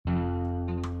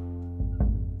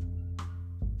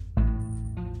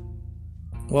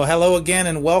Well, hello again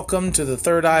and welcome to the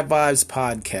Third Eye Vibes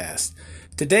podcast.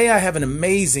 Today I have an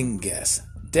amazing guest,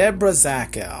 Deborah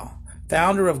Zachow,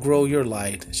 founder of Grow Your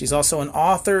Light. She's also an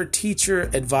author, teacher,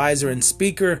 advisor, and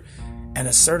speaker, and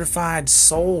a certified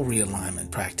soul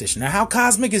realignment practitioner. How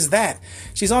cosmic is that?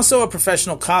 She's also a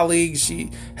professional colleague.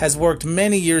 She has worked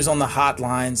many years on the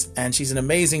hotlines, and she's an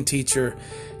amazing teacher.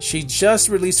 She just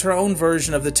released her own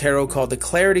version of the tarot called the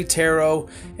Clarity Tarot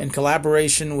in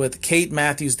collaboration with Kate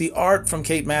Matthews. The art from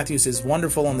Kate Matthews is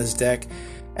wonderful on this deck.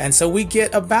 And so we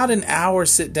get about an hour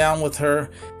sit down with her,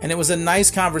 and it was a nice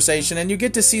conversation. And you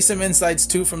get to see some insights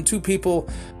too from two people,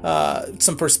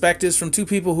 some perspectives from two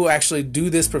people who actually do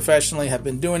this professionally, have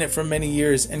been doing it for many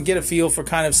years, and get a feel for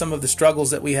kind of some of the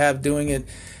struggles that we have doing it,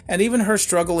 and even her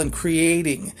struggle in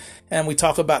creating. And we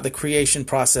talk about the creation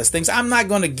process, things. I'm not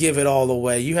going to give it all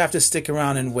away. You have to stick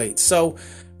around and wait. So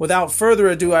without further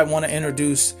ado, I want to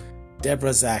introduce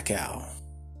Deborah Zachow.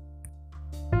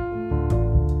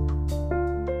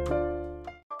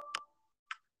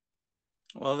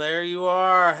 Well, there you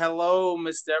are. Hello,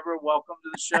 Miss Deborah. Welcome to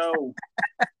the show.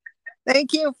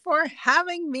 Thank you for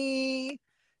having me.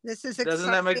 This is exciting.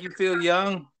 Doesn't that make you feel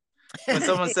young? When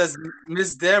someone says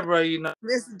Miss Deborah, you know.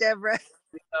 Miss Deborah.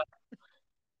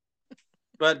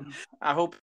 But I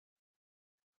hope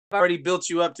I've already built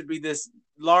you up to be this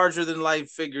larger than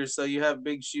life figure, so you have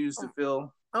big shoes to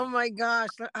fill. Oh my gosh.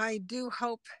 I do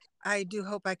hope I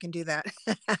can do that.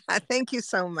 Thank you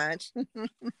so much.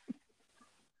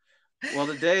 Well,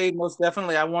 today, most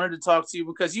definitely, I wanted to talk to you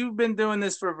because you've been doing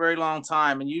this for a very long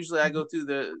time, and usually I go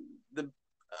through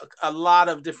a lot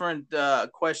of different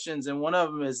questions, and one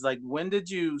of them is like, when did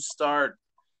you start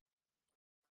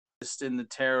just in the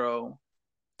tarot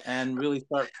and really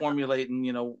start formulating,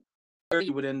 where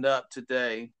you would end up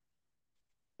today?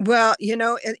 Well, in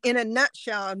a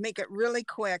nutshell, I'll make it really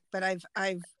quick, but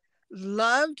I've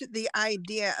loved the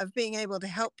idea of being able to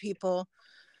help people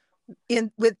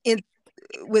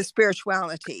with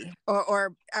spirituality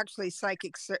or actually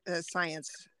psychic science.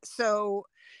 So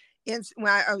when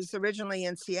I was originally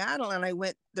in Seattle, and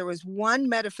there was one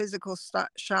metaphysical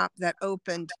shop that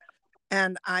opened,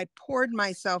 and I poured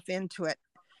myself into it.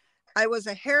 I was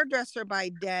a hairdresser by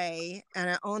day, and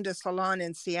I owned a salon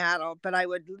in Seattle, but I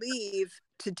would leave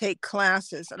to take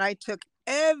classes, and I took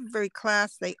every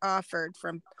class they offered,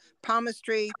 from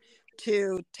palmistry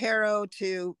to tarot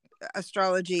to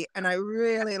astrology, and I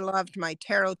really loved my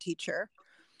tarot teacher.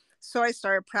 So I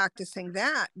started practicing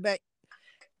that. But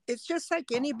it's just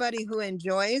like anybody who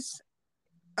enjoys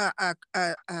a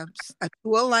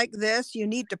tool like this, you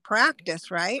need to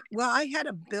practice, right? Well, I had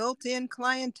a built-in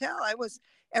clientele.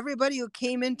 Everybody who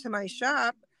came into my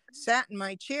shop sat in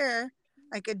my chair.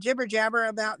 I could jibber jabber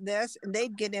about this, and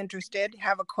they'd get interested,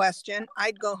 have a question.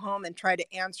 I'd go home and try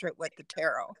to answer it with the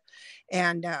tarot.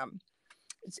 And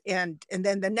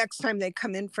then the next time they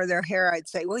come in for their hair, I'd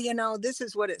say, well, this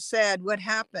is what it said, what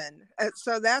happened.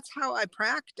 So that's how I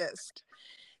practiced.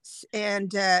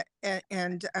 And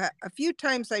a few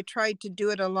times I tried to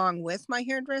do it along with my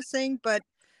hairdressing, but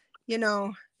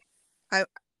I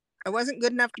wasn't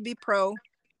good enough to be pro,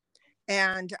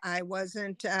 and I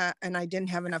wasn't, and I didn't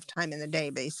have enough time in the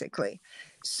day, basically.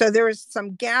 So there was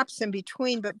some gaps in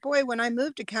between. But boy, when I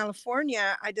moved to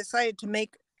California, I decided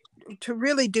to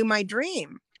really do my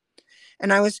dream.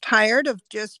 And I was tired of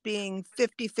just being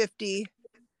 50-50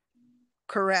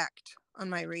 correct on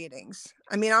my readings.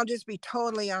 I mean, I'll just be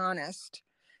totally honest.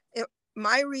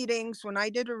 My readings, when I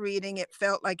did a reading, it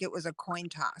felt like it was a coin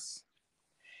toss.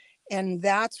 And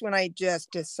that's when I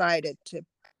just decided to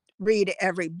read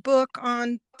every book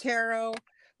on tarot,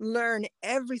 learn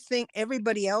everything,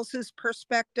 everybody else's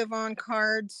perspective on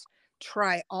cards,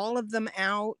 try all of them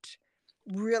out,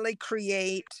 really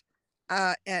create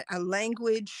a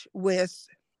language with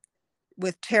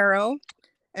tarot.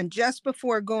 And just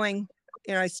before going,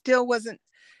 I still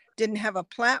didn't have a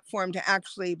platform to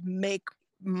actually make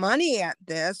money at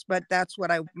this, but that's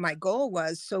what my goal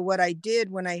was. So what I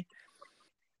did when I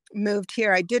moved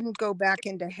here, I didn't go back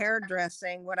into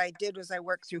hairdressing. What I did was I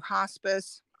worked through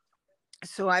hospice.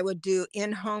 So I would do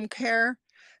in-home care,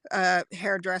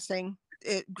 hairdressing,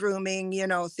 grooming,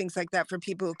 things like that for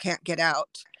people who can't get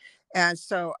out. And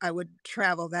so I would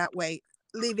travel that way,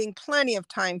 leaving plenty of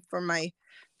time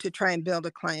to try and build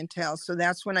a clientele. So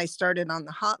that's when I started on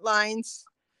the hotlines,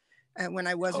 and when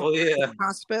I wasn't in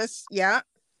hospice. Yeah.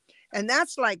 And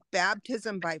that's like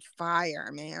baptism by fire,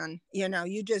 man.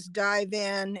 You just dive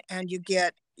in, and you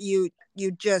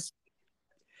just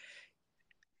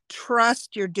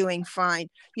trust you're doing fine,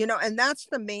 and that's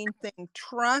the main thing.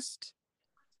 Trust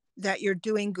that you're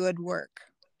doing good work.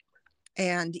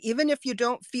 And even if you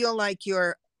don't feel like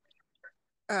you're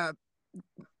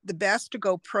the best to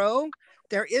go pro,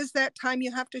 there is that time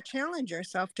you have to challenge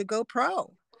yourself to go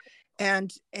pro,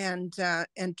 and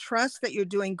trust that you're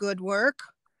doing good work,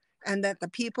 and that the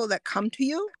people that come to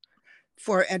you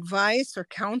for advice or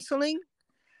counseling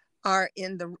are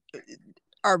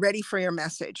ready for your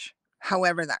message,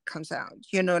 however that comes out.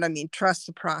 You know what I mean? Trust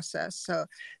the process. So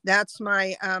that's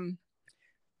my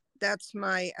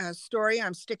story.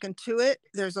 I'm sticking to it.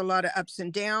 There's a lot of ups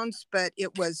and downs, but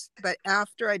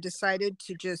after I decided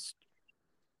to just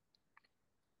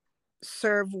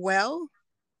serve well,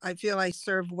 I feel I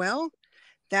serve well.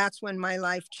 That's when my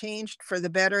life changed for the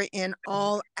better in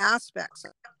all aspects.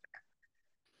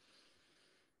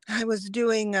 I was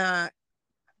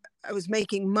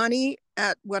making money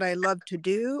at what I love to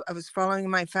do. I was following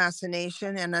my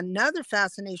fascination, and another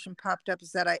fascination popped up,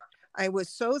 is that I was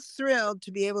so thrilled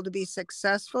to be able to be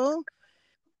successful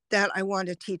that I want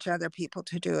to teach other people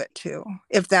to do it too,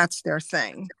 if that's their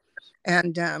thing.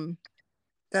 And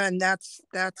then that's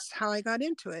how I got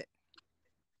into it.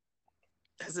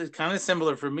 It's kind of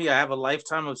similar for me. I have a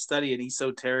lifetime of study in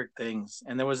esoteric things,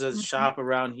 and there was a shop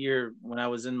around here when I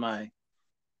was in the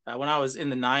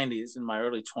 90s, in my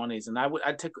early 20s, and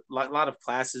I took a lot of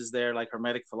classes there, like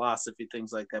Hermetic philosophy,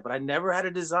 things like that. But I never had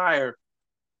a desire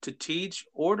to teach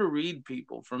or to read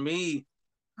people. For me,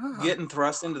 getting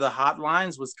thrust into the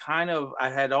hotlines was I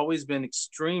had always been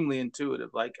extremely intuitive.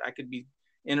 Like, I could be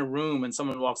in a room and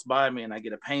someone walks by me and I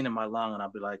get a pain in my lung, and I'll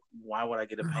be like, why would I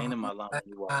get a pain in my lung when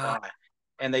you walk by?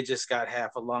 And they just got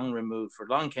half a lung removed for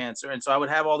lung cancer. And so I would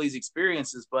have all these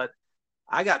experiences, but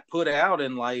I got put out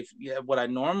in life, what I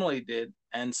normally did.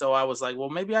 And so I was like, well,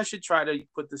 maybe I should try to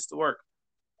put this to work.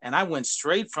 And I went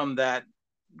straight from that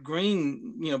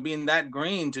green, being that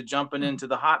green, to jumping into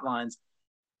the hotlines.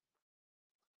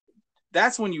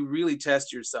 That's when you really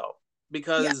test yourself,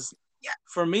 because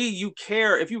for me,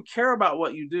 if you care about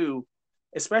what you do,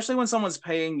 especially when someone's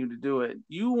paying you to do it,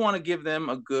 you want to give them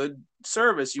a good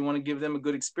service. You want to give them a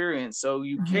good experience. So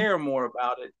you care more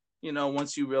about it,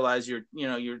 once you realize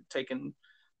you're taking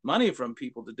money from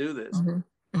people to do this.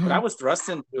 But I was thrust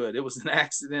into it. It was an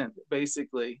accident,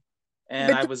 basically.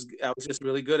 And I was just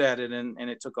really good at it, and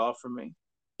it took off for me.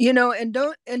 And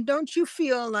don't you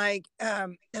feel like,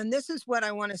 and this is what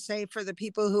I want to say for the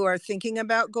people who are thinking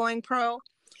about going pro,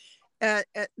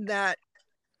 that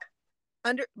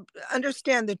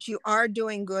understand that you are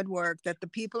doing good work, that the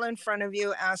people in front of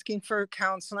you asking for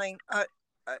counseling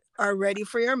are ready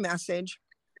for your message.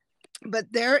 But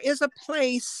there is a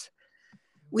place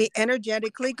we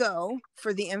energetically go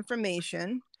for the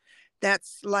information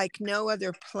that's like no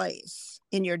other place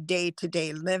in your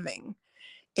day-to-day living.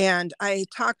 And I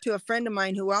talked to a friend of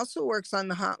mine who also works on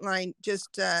the hotline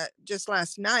just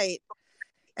last night,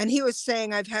 and he was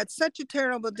saying, I've had such a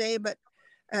terrible day, but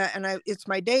it's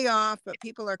my day off, but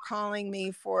people are calling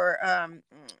me for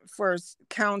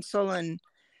counsel,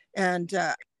 and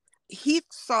he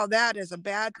saw that as a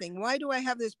bad thing. Why do I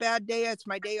have this bad day? It's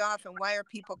my day off, and why are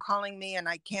people calling me and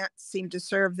I can't seem to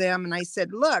serve them? And I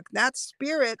said, look, that's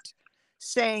spirit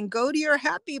saying, go to your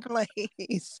happy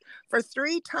place. For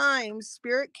 3 times,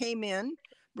 spirit came in,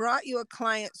 brought you a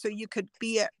client so you could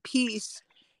be at peace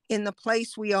in the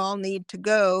place we all need to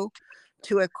go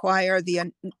to acquire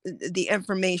the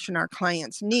information our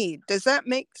clients need. Does that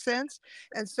make sense?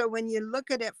 And so when you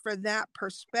look at it for that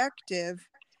perspective,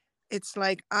 it's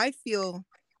like I feel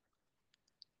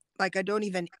like I don't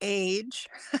even age,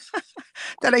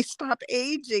 that I stop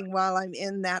aging while I'm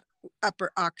in that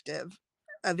upper octave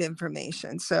of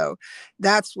information. So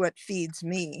that's what feeds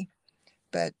me.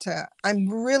 But I'm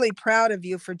really proud of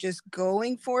you for just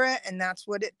going for it, and that's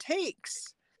what it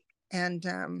takes. And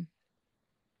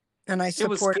I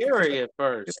support it. Was scary at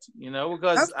first,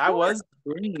 because I was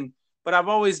green, but I've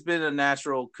always been a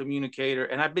natural communicator,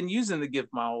 and I've been using the gift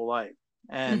my whole life.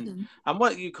 And I'm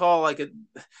what you call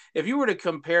if you were to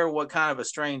compare what kind of a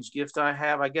strange gift I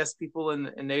have, I guess people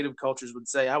in native cultures would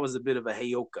say I was a bit of a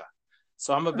heyoka.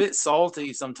 So I'm a bit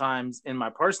salty sometimes in my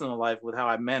personal life with how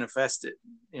I manifest it,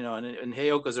 and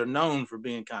heyokas are known for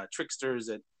being kind of tricksters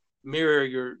that mirror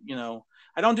your,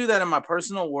 I don't do that in my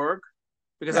personal work,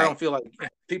 because I don't feel like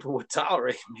people would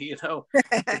tolerate me,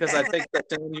 because I take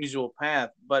such an unusual path.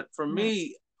 But for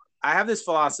me, I have this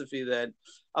philosophy that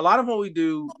a lot of what we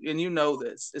do, and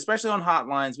this, especially on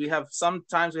hotlines,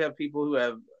 sometimes we have people who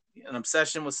have an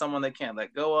obsession with someone they can't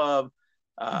let go of,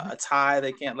 a tie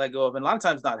they can't let go of, and a lot of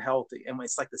times not healthy. And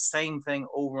it's like the same thing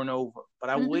over and over. But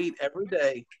I wait every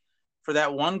day for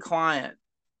that one client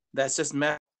that's just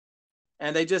met,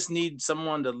 and they just need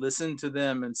someone to listen to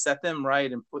them and set them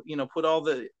right, and put all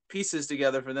the pieces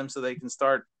together for them so they can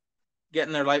start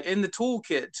getting their life in the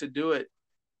toolkit to do it.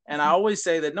 And I always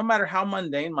say that no matter how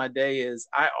mundane my day is,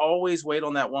 I always wait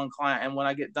on that one client. And when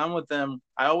I get done with them,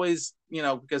 I always,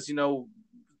 because,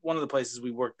 one of the places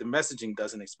we work, the messaging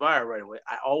doesn't expire right away.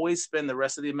 I always spend the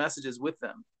rest of the messages with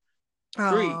them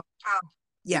free,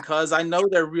 yeah, because I know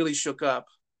they're really shook up.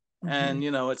 mm-hmm. And,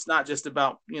 it's not just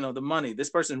about, the money. This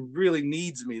person really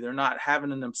needs me. They're not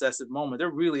having an obsessive moment.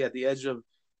 They're really at the edge of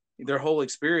their whole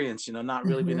experience, not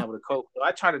really being Mm-hmm. able to cope. So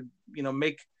I try to,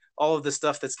 make all of the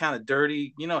stuff that's kind of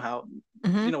dirty, Mm-hmm.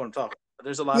 you know what I'm talking about.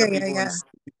 There's a lot Yeah, of yeah, people in yeah,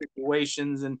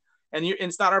 situations, and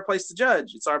it's not our place to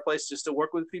judge. It's our place just to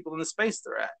work with people in the space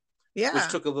they're at, which yeah.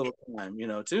 took a little time,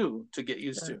 too, to get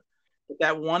used Sure. to. But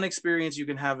that one experience you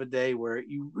can have a day where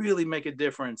you really make a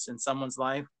difference in someone's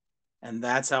life. And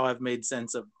that's how I've made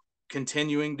sense of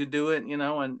continuing to do it, and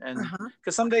Uh-huh.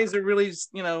 because some days are really,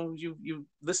 you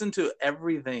listen to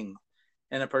everything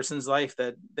in a person's life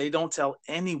that they don't tell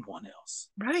anyone else.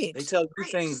 They Right. tell you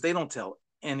things they don't tell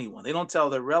anyone. They don't tell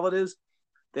their relatives.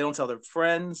 They don't tell their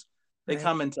friends. They Right.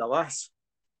 come and tell us.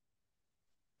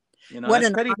 What That's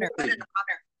an pretty.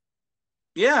 honor.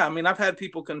 Yeah, I mean, I've had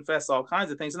people confess all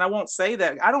kinds of things, and I won't say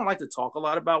that. I don't like to talk a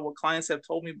lot about what clients have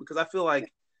told me because I feel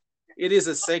like it is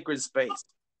a sacred space.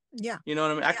 Yeah. You know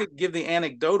what I mean? I could give the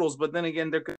anecdotals, but then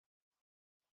again, there could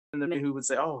be who would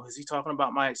say, "Oh, is he talking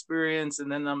about my experience?"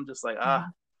 And then I'm just like,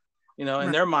 Mhm. in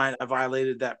Right. their mind, I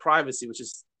violated that privacy, which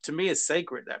is to me is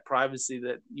sacred. That privacy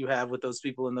that you have with those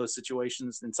people in those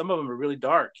situations, and some of them are really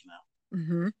dark.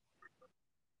 Mm-hmm. So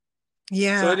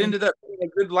Yeah. it ended up being a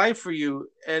good life for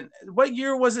you. And what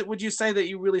year was it? Would you say that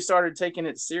you really started taking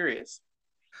it serious?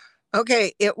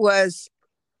 Okay. It was.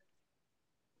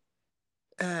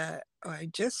 I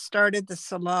just started the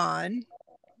salon,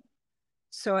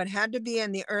 so it had to be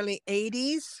in the early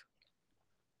 '80s.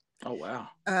 Oh wow!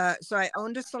 So I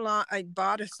owned a salon. I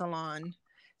bought a salon.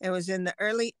 It was in the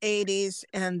early '80s,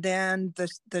 and then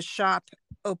the shop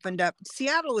opened up.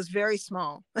 Seattle was very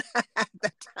small at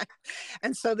that time,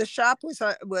 and so the shop was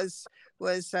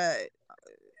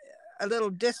a little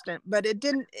distant, but it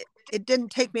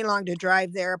didn't take me long to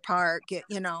drive there, park it.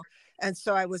 And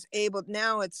so I was able.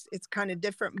 Now it's kind of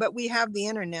different, but we have the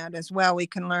internet as well. We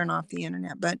can learn off the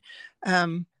internet,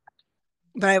 um,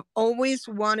 but I've always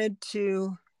wanted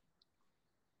to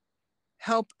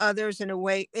help others in a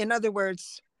way. In other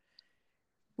words,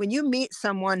 when you meet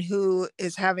someone who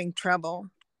is having trouble,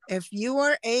 if you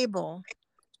are able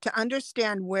to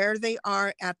understand where they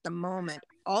are at the moment,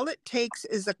 all it takes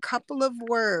is a couple of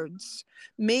words,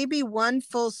 maybe one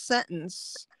full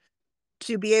sentence,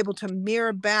 to be able to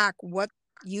mirror back what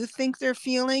you think they're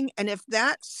feeling. And if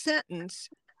that sentence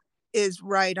is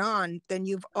right on, then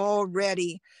you've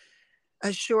already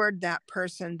assured that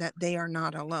person that they are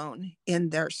not alone in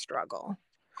their struggle.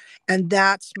 And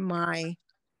that's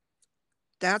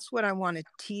what I want to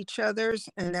teach others.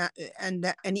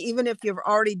 And even if you've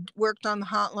already worked on the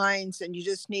hotlines and you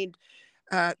just need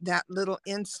that little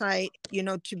insight,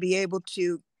 to be able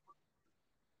to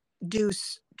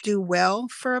do well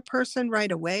for a person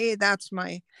right away. That's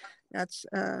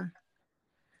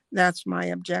that's my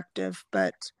objective.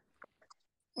 But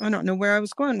I don't know where I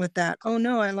was going with that. Oh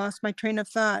no, I lost my train of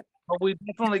thought. Well, we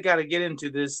definitely got to get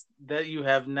into this. That you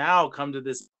have now come to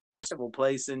this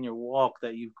place in your walk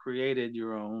that you've created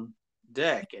your own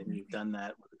deck, and you've done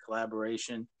that with a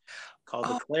collaboration called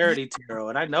the Oh yeah. Clarity Tarot.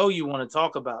 And I know you want to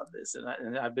talk about this, and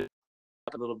I've been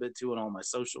a little bit to it on my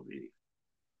social media.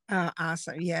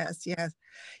 Awesome. Yes, yes.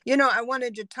 I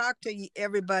wanted to talk to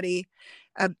everybody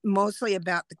mostly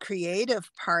about the creative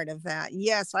part of that.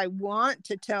 Yes, I want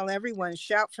to tell everyone,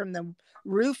 shout from the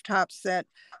rooftops, that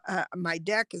my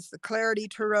deck is the Clarity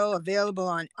Tarot, available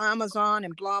on Amazon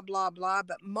and blah, blah, blah.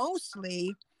 But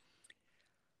mostly,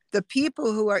 the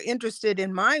people who are interested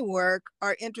in my work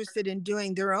are interested in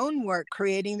doing their own work,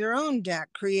 creating their own deck,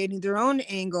 creating their own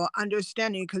angle,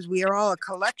 understanding, because we are all a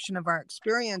collection of our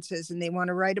experiences, and they want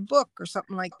to write a book or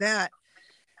something like that.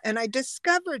 And I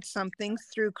discovered something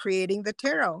through creating the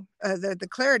tarot, the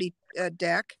Clarity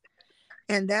deck.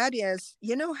 And that is,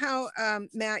 how,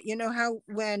 Matt, how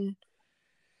when,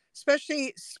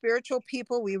 especially spiritual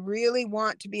people, we really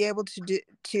want to be able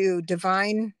to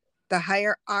divine the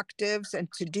higher octaves, and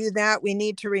to do that we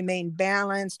need to remain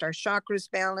balanced, our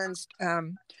chakras balanced,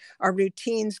 our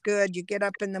routines good. You get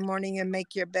up in the morning and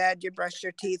make your bed, you brush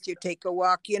your teeth, you take a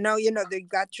walk, they've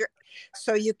got your,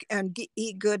 so you can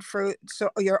eat good fruit, so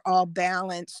you're all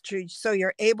balanced, so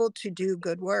you're able to do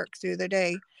good work through the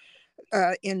day,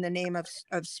 in the name of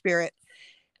spirit.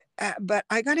 But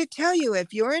I got to tell you,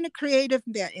 if you're in a creative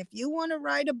bent, if you want to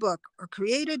write a book or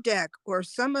create a deck or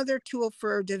some other tool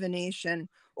for divination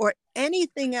or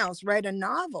anything else, write a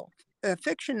novel, a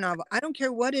fiction novel, I don't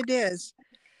care what it is,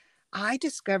 I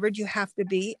discovered you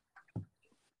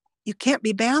can't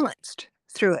be balanced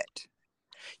through it.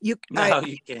 No,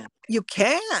 you can't. You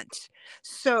can't.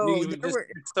 So You there just were,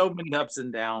 so many ups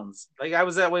and downs. Like I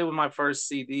was that way with my first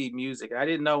CD music. I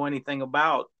didn't know anything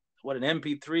about what an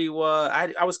MP3 was.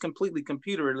 I was completely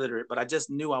computer illiterate, but I just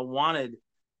knew I wanted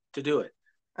to do it.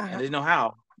 And I didn't know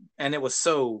how. And it was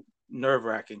so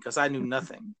nerve-wracking because I knew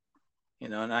nothing,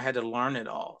 and I had to learn it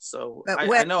all. So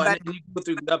I know, and then you go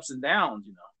through the ups and downs.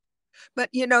 But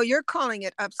you're calling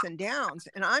it ups and downs,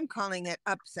 and I'm calling it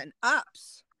ups and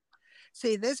ups.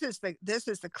 See, this is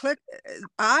the click.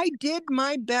 I did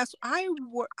my best. I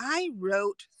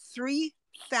wrote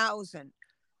 3,000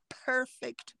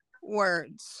 perfect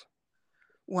words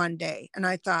one day, and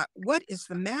I thought, what is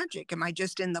the magic? Am I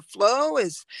just in the flow?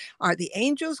 Are the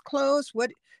angels close?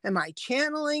 What am I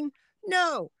channeling?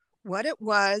 No. What it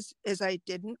was is I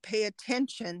didn't pay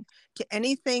attention to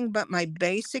anything but my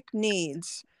basic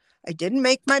needs. I didn't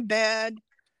make my bed.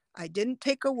 I didn't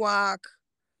take a walk.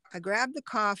 I grabbed the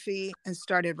coffee and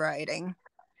started writing.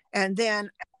 And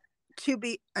then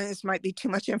this might be too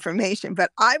much information, but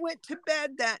I went to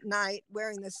bed that night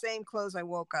wearing the same clothes I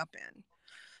woke up in.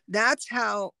 That's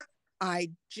how I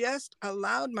just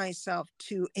allowed myself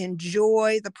to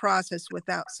enjoy the process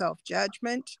without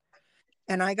self-judgment.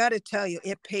 And I got to tell you,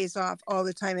 it pays off all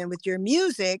the time. And with your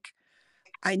music,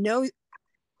 I know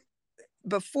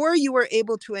before you were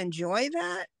able to enjoy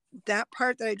that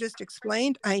part that I just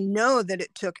explained, I know that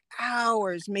it took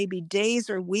hours, maybe days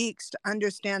or weeks to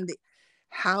understand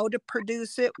how to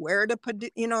produce it, where to put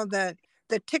it,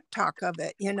 the TikTok of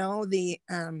it, the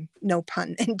no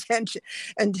pun intended,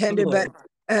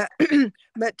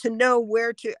 but to know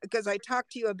where to, because I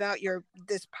talked to you about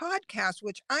this podcast,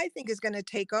 which I think is going to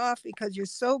take off because you're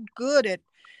so good at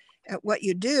what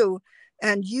you do,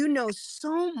 and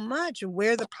so much of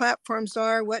where the platforms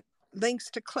are, what links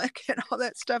to click and all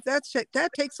that stuff. That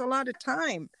takes a lot of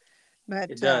time,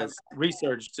 but it does.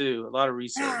 Research too, a lot of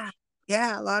research.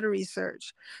 Yeah, a lot of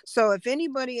research. So if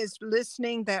anybody is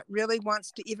listening that really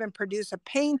wants to even produce a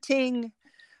painting,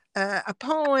 a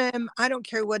poem, I don't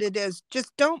care what it is,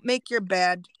 just don't make your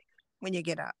bed when you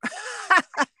get up.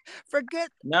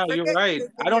 No, you're right.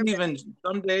 I don't even,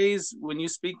 some days when you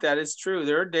speak that, it's true.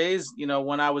 There are days,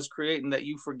 when I was creating that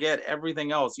you forget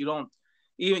everything else. You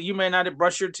may not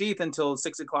brush your teeth until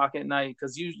 6 o'clock at night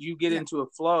because you get into a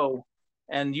flow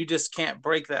and you just can't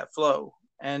break that flow.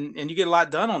 And you get a lot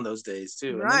done on those days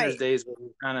too. Right. And then there's days where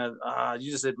you kind of,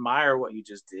 you just admire what you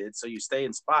just did. So you stay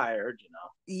inspired.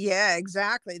 Yeah,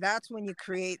 exactly. That's when you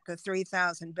create the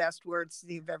 3,000 best words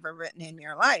you've ever written in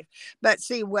your life. But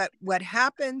see what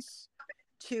happens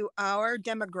to our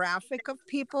demographic of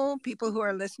people who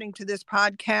are listening to this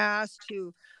podcast,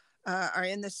 who are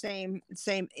in the same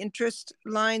interest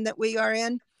line that we are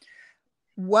in.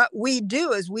 What we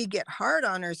do is we get hard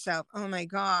on ourselves. Oh my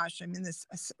gosh, I'm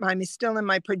still in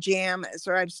my pajamas,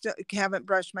 or I still haven't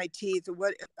brushed my teeth.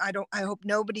 I hope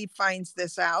nobody finds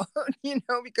this out,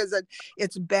 because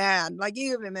it's bad. Like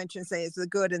you even mentioned, say it's the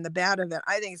good and the bad of it.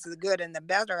 I think it's the good and the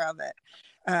better of it.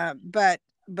 But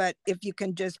if you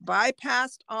can just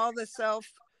bypass all the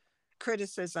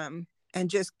self-criticism and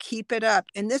just keep it up,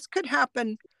 and this could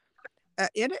happen,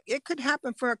 it could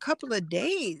happen for a couple of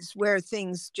days where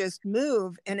things just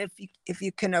move. And if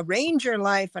you can arrange your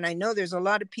life, and I know there's a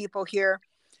lot of people here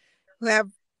who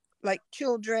have like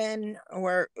children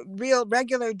or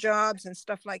regular jobs and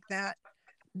stuff like that,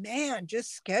 man,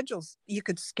 you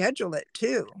could schedule it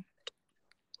too,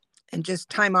 and just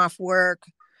time off work.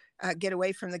 Get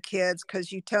away from the kids,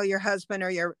 because you tell your husband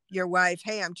or your wife,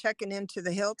 hey, I'm checking into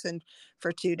the Hilton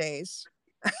for 2 days,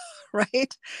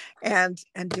 right? And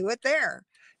do it there.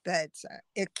 But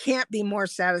it can't be more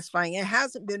satisfying. It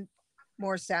hasn't been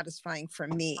more satisfying for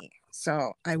me.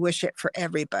 So I wish it for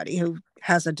everybody who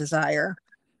has a desire.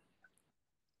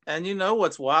 And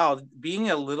what's wild?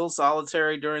 Being a little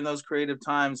solitary during those creative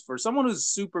times, for someone who's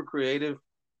super creative,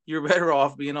 you're better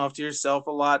off being off to yourself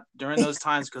a lot during those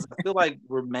times, because I feel like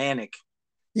we're manic.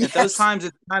 Yes. At those times,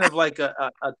 it's kind of like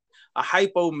a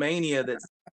hypomania that's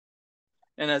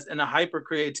and a hyper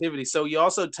creativity. So you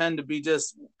also tend to be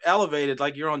just elevated,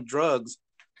 like you're on drugs,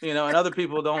 and other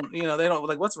people don't, they don't,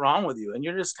 like, what's wrong with you? And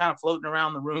you're just kind of floating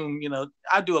around the room.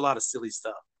 I do a lot of silly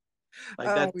stuff. Like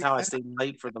that's how I stay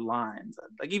light for the lines.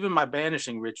 Like even my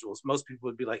banishing rituals, most people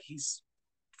would be like, he's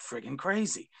friggin'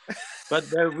 crazy. But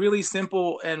they're really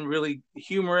simple and really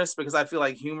humorous, because I feel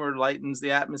like humor lightens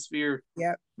the atmosphere.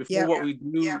 Before what we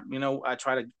do, I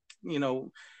try to,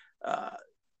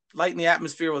 lighten the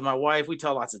atmosphere with my wife. We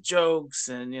tell lots of jokes,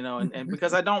 and and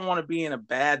because I don't want to be in a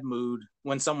bad mood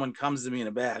when someone comes to me in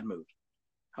a bad mood.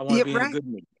 I want to be in a good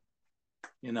mood.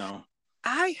 you know?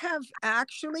 I have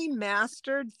actually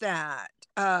mastered that.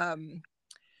 Because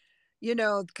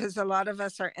a lot of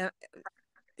us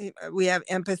we have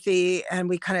empathy, and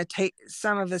we kind of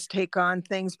some of us take on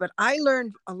things. But I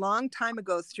learned a long time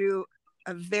ago through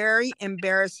a very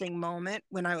embarrassing moment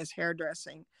when I was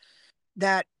hairdressing,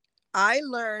 that I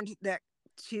learned that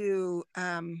to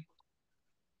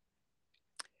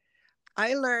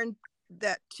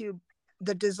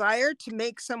the desire to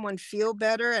make someone feel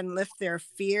better and lift their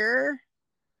fear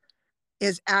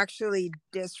is actually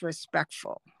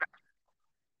disrespectful.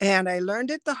 And I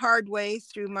learned it the hard way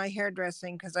through my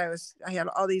hairdressing, because I had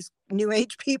all these new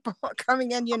age people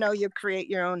coming in. You create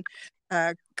your own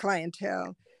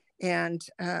clientele. And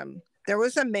there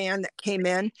was a man that came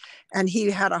in, and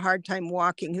he had a hard time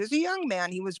walking. He was a young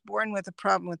man. He was born with a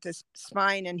problem with his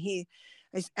spine. And I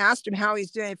asked him how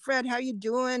he's doing. Fred, how you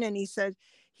doing? And he said,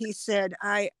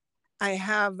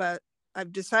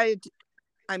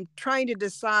 I'm trying to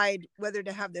decide whether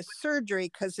to have this surgery,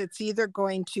 because it's either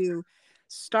going to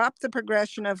stop the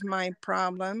progression of my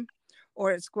problem,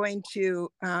 or it's going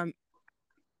to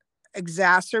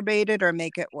exacerbate it or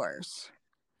make it worse.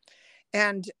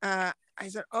 And I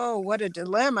said, oh, what a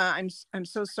dilemma. I'm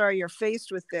so sorry you're faced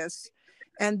with this.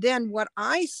 And then what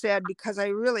I said, because I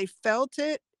really felt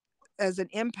it as an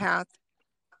empath,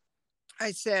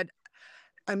 I said,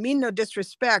 I mean no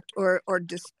disrespect, or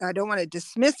I don't want to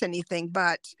dismiss anything,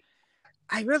 but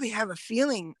I really have a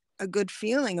good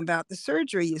feeling about the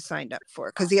surgery you signed up for,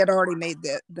 because he had already made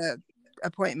the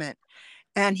appointment.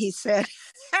 And he said,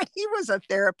 he was a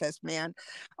therapist, man,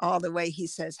 all the way. He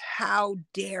says, how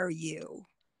dare you?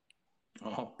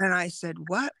 Oh. And I said,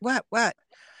 what?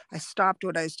 I stopped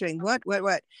what I was doing. What?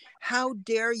 How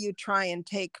dare you try and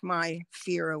take my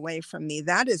fear away from me?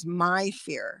 That is my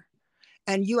fear.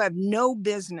 And you have no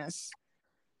business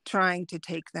trying to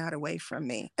take that away from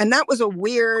me. And that was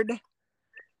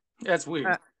That's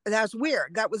weird.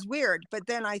 That was weird. But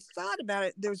then I thought about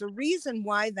it. There's a reason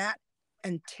why that,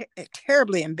 and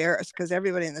terribly embarrassed, because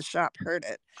everybody in the shop heard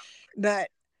it. But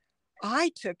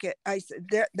I took it. I said,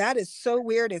 that is so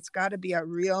weird. It's got to be a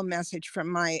real message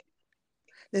from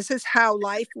this is how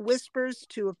life whispers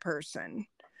to a person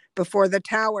before the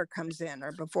tower comes in,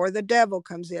 or before the devil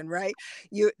comes in, right?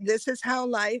 This is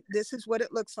what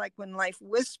it looks like when life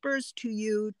whispers to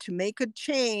you to make a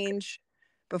change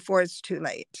before it's too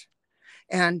late,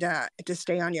 and to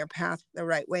stay on your path the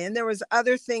right way. And there was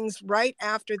other things right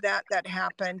after that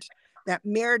happened that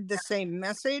mirrored the same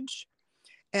message.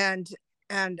 And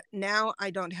now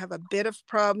I don't have a bit of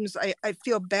problems. I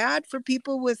feel bad for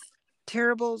people with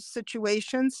terrible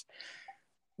situations,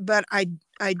 but I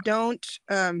don't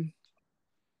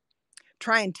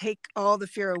try and take all the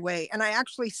fear away. And I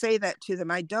actually say that to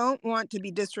them. I don't want to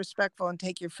be disrespectful and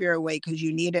take your fear away because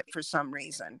you need it for some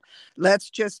reason.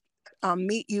 I'll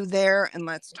meet you there, and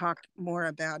let's talk more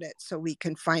about it so we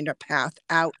can find a path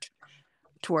out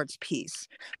towards peace.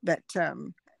 But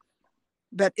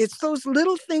it's those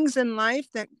little things in life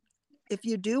that, if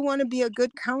you do want to be a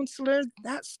good counselor,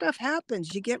 that stuff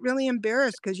happens. You get really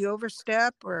embarrassed because you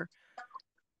overstep or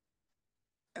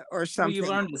something. Well, you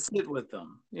learn to sit with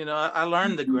them. I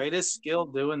learned the greatest skill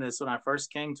doing this when I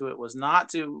first came to it was not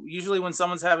to, usually when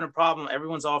someone's having a problem,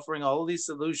 everyone's offering all of these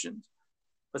solutions.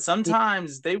 But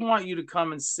sometimes they want you to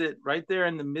come and sit right there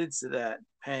in the midst of that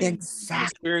pain. Exactly.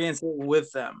 Experience it with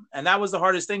them. And that was the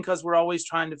hardest thing, because we're always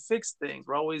trying to fix things.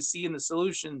 We're always seeing the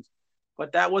solutions.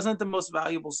 But that wasn't the most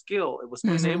valuable skill. It was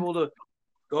being able to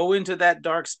go into that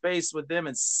dark space with them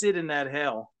and sit in that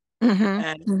hell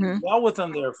and dwell with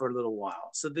them there for a little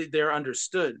while, so they're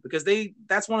understood. Because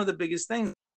that's one of the biggest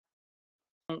things.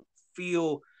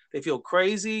 They feel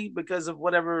crazy because of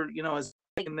whatever, is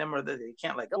making them, or that they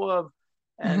can't let go of.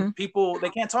 And people, they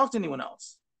can't talk to anyone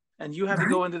else. And you have to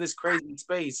go into this crazy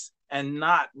space and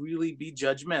not really be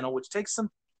judgmental, which takes some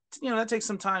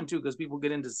time too, because people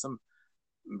get into some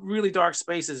really dark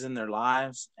spaces in their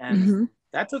lives. And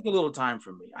that took a little time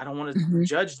for me. I don't want to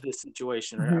judge this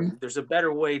situation, or there's a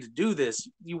better way to do this.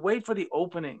 You wait for the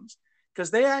openings,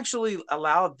 because they actually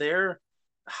allow their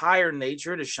higher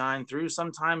nature to shine through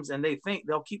sometimes. And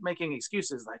they'll keep making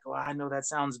excuses like, oh, I know that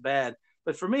sounds bad.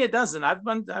 But for me, it doesn't. I've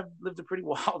lived a pretty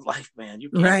wild life, man.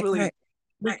 You can't really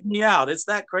freak me out. It's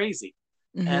that crazy.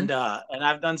 And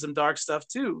I've done some dark stuff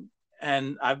too.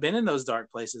 And I've been in those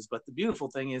dark places. But the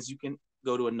beautiful thing is you can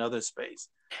go to another space.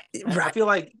 I feel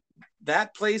like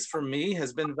that place for me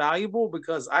has been valuable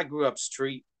because I grew up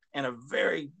street in a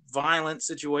very violent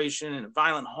situation, in a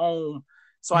violent home.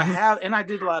 So I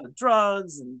did a lot of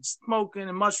drugs and smoking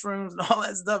and mushrooms and all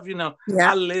that stuff,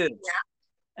 I lived.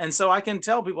 And so I can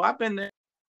tell people I've been there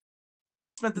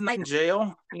spent the night in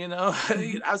jail, you know.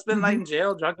 I've spent the night in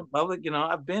jail, drunk in public, you know.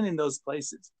 I've been in those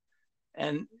places.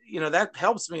 And, you know, that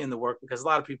helps me in the work because a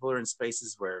lot of people are in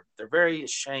spaces where they're very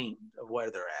ashamed of where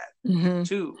they're at, Mm-hmm.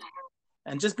 too.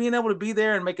 And just being able to be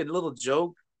there and make a little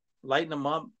joke, lighten them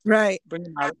up, Right. bring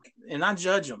them out, and not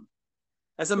judge them.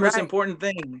 That's the most Right. important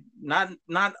thing.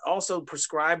 Not also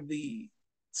prescribe the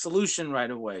solution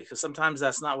right away, because sometimes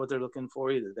that's not what they're looking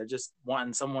for either. They're just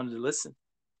wanting someone to listen.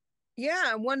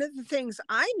 Yeah. One of the things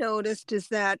I noticed is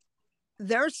that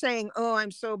they're saying, "Oh,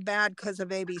 I'm so bad because of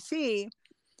ABC."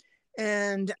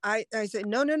 And I said,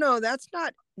 no, that's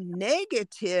not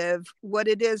negative. What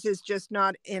it is just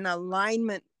not in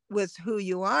alignment with who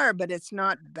you are, but it's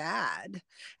not bad.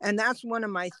 And that's one of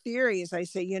my theories. I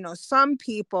say, you know, some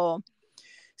people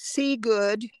see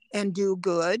good and do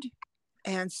good,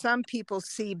 and some people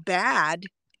see bad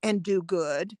and do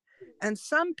good, and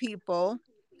some people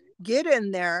get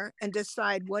in there and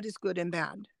decide what is good and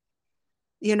bad.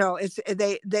 You know, it's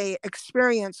they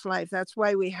experience life. That's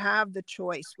why we have the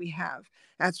choice we have.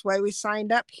 That's why we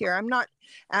signed up here. I'm not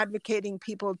advocating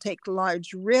people take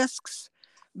large risks,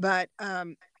 but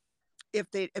if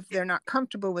they're not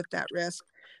comfortable with that risk.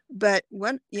 But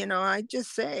when, you know, I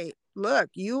just say, look,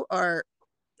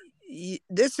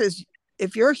 this is,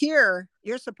 if you're here,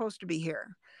 you're supposed to be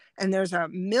here. And there's a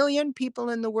million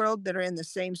people in the world that are in the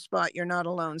same spot. You're not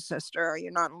alone, sister, or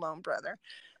you're not alone, brother.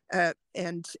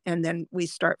 And then we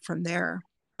start from there.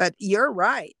 But you're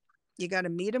right. You got to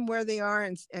meet them where they are,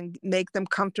 and make them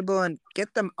comfortable and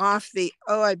get them off the,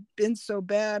 oh, I've been so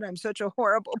bad, I'm such a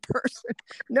horrible person.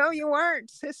 No, you aren't,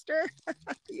 sister.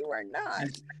 You are not.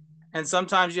 And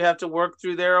sometimes you have to work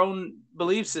through their own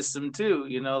belief system too.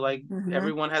 You know, like Mm-hmm.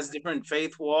 everyone has different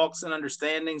faith walks and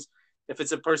understandings. If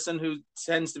it's a person who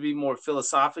tends to be more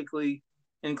philosophically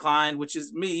inclined, which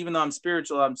is me, even though I'm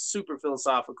spiritual, I'm super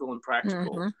philosophical and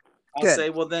practical. Mm-hmm. I'll Good. say,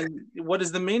 well, then what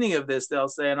is the meaning of this? They'll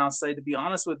say, and I'll say, to be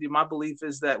honest with you, my belief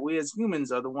is that we as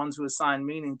humans are the ones who assign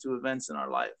meaning to events in our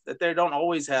life, that they don't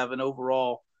always have an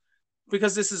overall,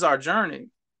 because this is our journey.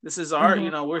 This is our, Mm-hmm.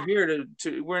 you know, we're here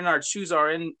we're in our choose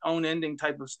our own ending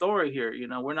type of story here. You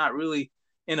know, we're not really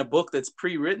in a book that's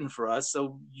pre-written for us.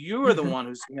 So you are the Mm-hmm. one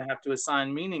who's going to have to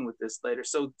assign meaning with this later.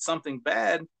 So something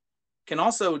bad can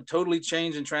also totally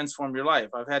change and transform your life.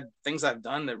 I've had things I've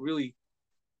done that really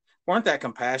weren't that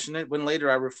compassionate. When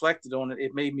later I reflected on it,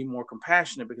 it made me more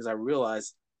compassionate because I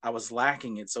realized I was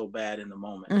lacking it so bad in the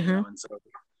moment, you Mm-hmm. know. And so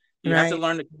you have to Right.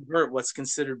 learn to convert what's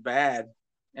considered bad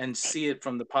and see it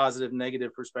from the positive,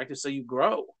 negative perspective so you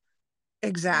grow. You know, we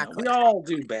Exactly. all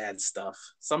do bad stuff.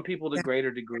 Some people to Yeah.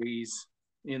 greater degrees,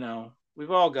 you know.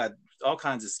 We've all got all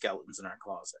kinds of skeletons in our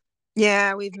closet.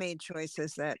 Yeah, we've made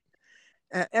choices that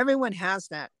everyone has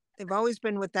that. They've always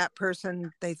been with that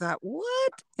person. They thought,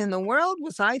 what in the world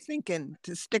was I thinking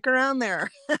to stick around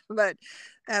there? But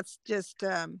that's just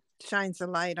shines a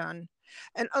light on.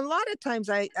 And a lot of times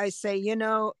I say, you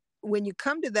know, when you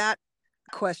come to that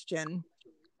question,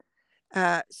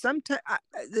 sometimes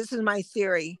this is my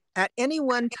theory. At any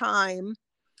one time,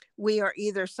 we are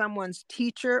either someone's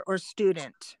teacher or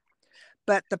student.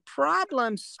 But the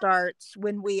problem starts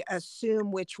when we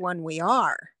assume which one we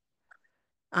are.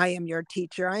 I am your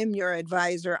teacher. I am your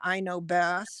advisor. I know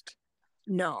best.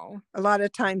 No, a lot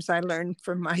of times I learn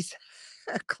from my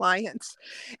clients,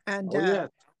 and Oh yeah.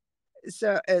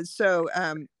 so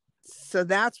so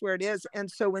that's where it is.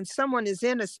 And so when someone is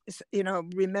in you know,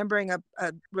 remembering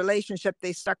a relationship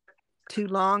they stuck too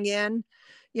long in,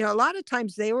 you know, a lot of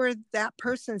times they were that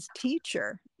person's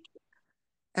teacher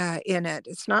in it.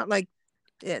 It's not like,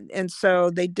 and so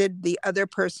they did the other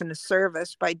person a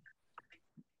service by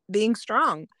being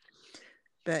strong.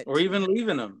 But Or even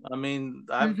leaving them. I mean,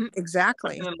 I've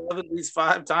exactly. been in love at least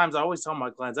 5 times. I always tell my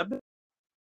clients I've been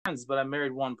friends, but I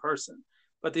married one person.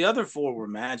 But the other four were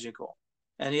magical.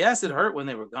 And yes, it hurt when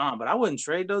they were gone, but I wouldn't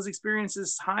trade those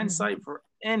experiences, hindsight, Mhm. for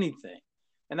anything.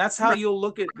 And that's how Right. you'll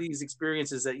look at these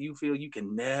experiences that you feel you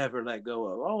can never let go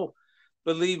of. Oh,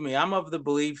 believe me, I'm of the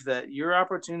belief that your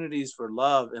opportunities for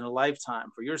love in a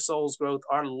lifetime, for your soul's growth,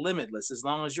 are limitless as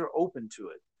long as you're open to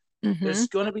it. Hmm. There's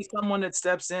going to be someone that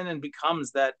steps in and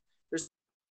becomes that. There's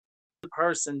a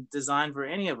person designed for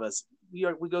any of us. We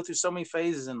go through so many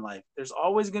phases in life. There's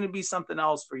always going to be something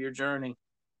else for your journey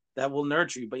that will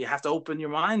nurture you, but you have to open your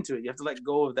mind to it. You have to let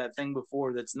go of that thing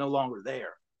before that's no longer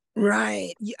there.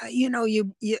 Right. You know,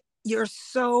 you're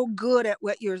so good at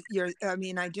what you're, I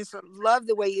mean, I just love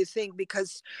the way you think,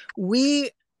 because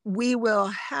we we will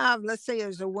have, let's say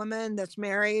there's a woman that's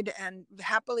married and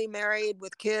happily married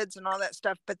with kids and all that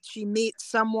stuff, but she meets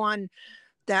someone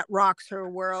that rocks her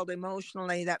world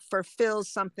emotionally, that fulfills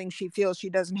something she feels she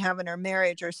doesn't have in her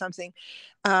marriage or something.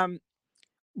 um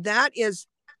that is,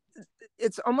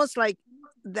 it's almost like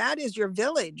that is your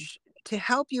village to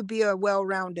help you be a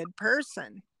well-rounded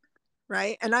person,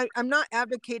 right? And I'm not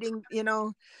advocating,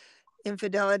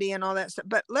 infidelity and all that stuff,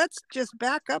 but let's just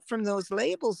back up from those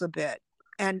labels a bit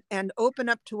and open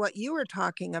up to what you were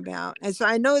talking about. And so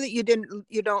I know that you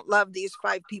don't love these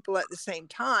 5 people at the same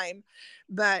time,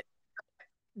 but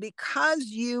because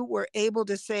you were able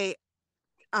to say,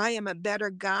 I am a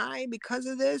better guy because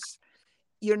of this,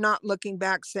 you're not looking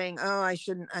back saying, oh, I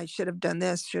should have done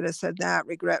this, should have said that,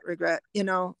 regret.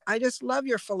 I just love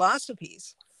your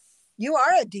philosophies. You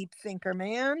are a deep thinker,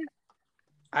 man.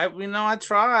 I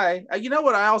try. You know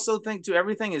what? I also think too,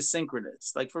 everything is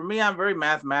synchronous. Like for me, I'm very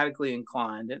mathematically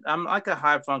inclined. I'm like a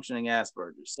high functioning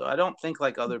Asperger's, so I don't think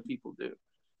like other people do.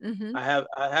 Mm-hmm.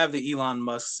 I have the Elon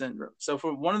Musk syndrome. So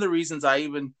for one of the reasons I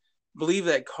even believe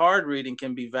that card reading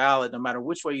can be valid no matter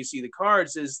which way you see the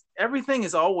cards is everything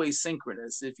is always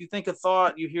synchronous. If you think a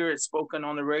thought, you hear it spoken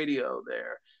on the radio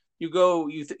there. You go,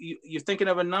 you're thinking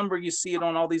of a number, you see it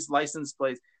on all these license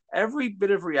plates. Every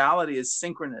bit of reality is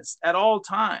synchronous at all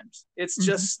times. It's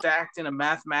just stacked in a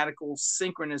mathematical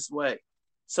synchronous way.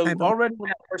 So already when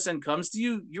that person comes to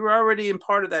you, you're already in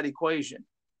part of that equation.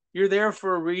 You're there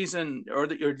for a reason, or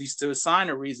at least to assign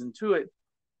a reason to it.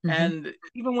 And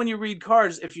even when you read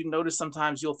cards, if you notice,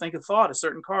 sometimes you'll think a thought, a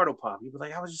certain card will pop. You'll be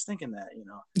like, I was just thinking that,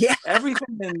 Yeah.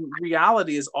 Everything in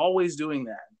reality is always doing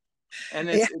that. And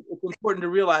it's important to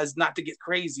realize not to get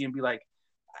crazy and be like,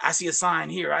 I see a sign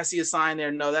here, I see a sign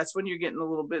there. No, that's when you're getting a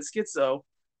little bit schizo.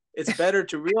 It's better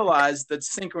to realize the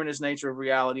synchronous nature of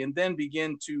reality and then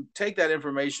begin to take that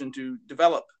information to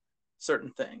develop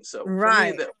certain things. So for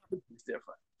me, that is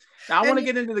different. Now, I want to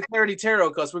get into the Clarity Tarot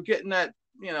because we're getting that,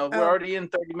 we're already in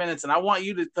 30 minutes and I want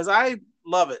you to, because I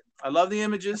love it. I love the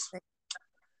images.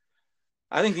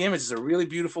 I think the images are really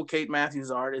beautiful. Kate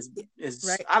Matthews' art is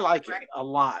right. I like it a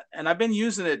lot. And I've been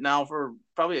using it now for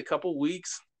probably a couple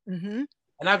weeks.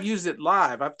 And I've used it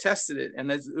live. I've tested it.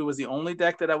 And it was the only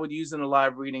deck that I would use in a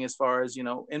live reading as far as,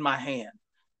 in my hand.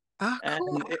 Oh,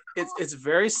 cool. And it's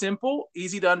very simple,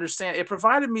 easy to understand. It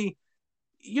provided me,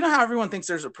 you know how everyone thinks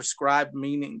there's a prescribed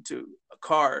meaning to a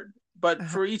card, but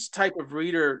for each type of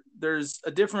reader, there's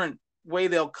a different way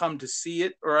they'll come to see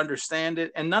it or understand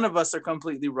it. And none of us are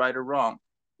completely right or wrong.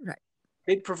 Right.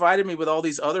 It provided me with all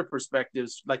these other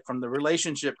perspectives, like from the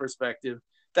relationship perspective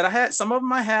that I had. Some of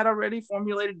them I had already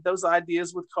formulated those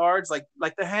ideas with cards, like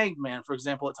the Hanged Man, for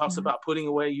example. It talks about putting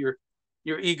away your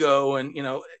ego and,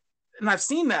 and I've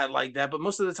seen that like that, but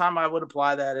most of the time I would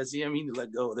apply that as, you need to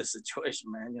let go of this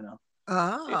situation, man,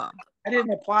 I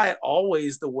didn't apply it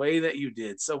always the way that you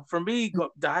did. So for me,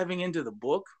 diving into the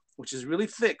book, which is really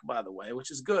thick, by the way,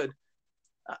 which is good.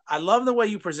 I love the way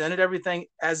you presented everything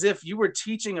as if you were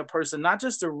teaching a person, not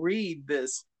just to read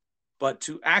this, but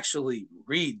to actually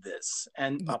read this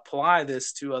and apply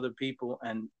this to other people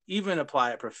and even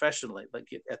apply it professionally. Like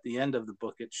at the end of the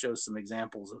book, it shows some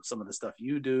examples of some of the stuff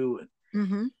you do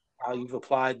and how you've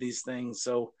applied these things.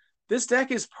 So this deck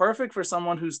is perfect for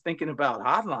someone who's thinking about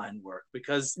hotline work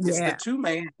because it's the two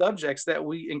main subjects that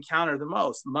we encounter the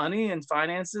most: money and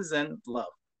finances and love.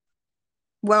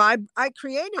 Well, I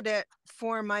created it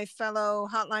for my fellow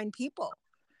hotline people.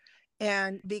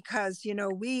 And because,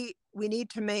 we need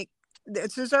to make,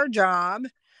 this is our job.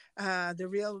 The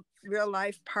real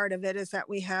life part of it is that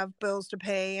we have bills to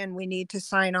pay and we need to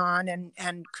sign on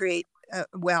and create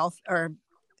wealth or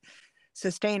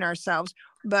sustain ourselves.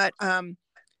 But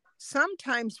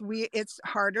sometimes it's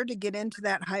harder to get into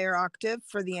that higher octave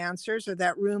for the answers or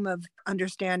that room of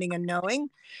understanding and knowing.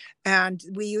 And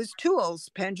we use tools,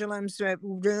 pendulums,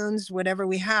 runes, whatever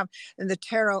we have in the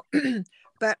tarot.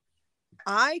 But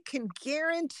I can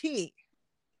guarantee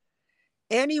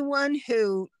anyone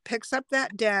who picks up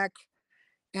that deck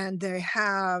and they've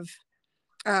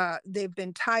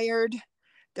been tired,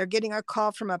 they're getting a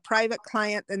call from a private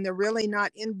client and they're really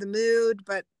not in the mood,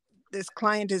 but this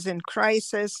client is in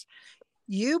crisis.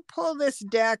 You pull this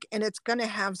deck and it's going to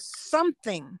have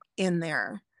something in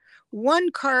there. One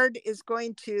card is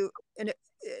going to,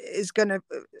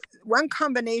 one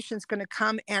combination is going to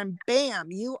come and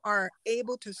bam, you are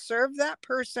able to serve that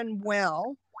person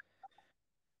well.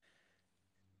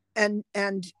 And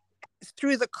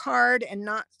through the card and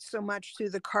not so much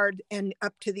through the card and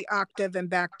up to the octave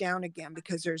and back down again,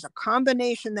 because there's a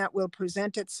combination that will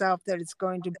present itself that is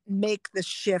going to make the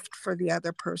shift for the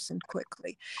other person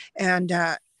quickly. And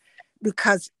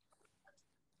because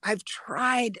I've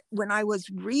tried, when I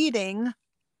was reading,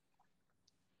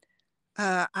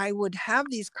 I would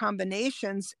have these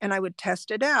combinations and I would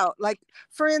test it out. Like,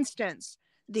 for instance,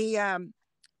 the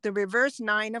reverse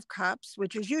 9 of Cups,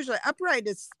 which is usually upright,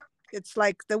 is it's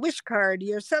like the wish card.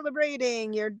 You're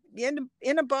celebrating, you're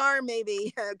in a bar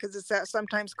maybe, because it's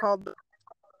sometimes called.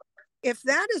 If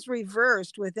that is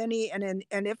reversed with any, and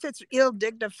if it's ill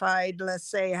dignified, let's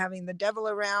say having the devil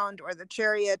around or the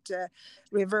chariot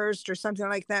reversed or something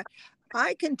like that,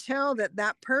 I can tell that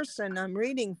that person I'm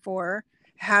reading for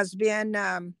has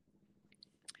been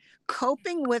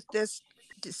coping with this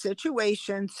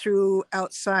situation through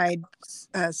outside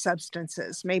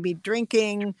substances, maybe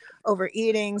drinking,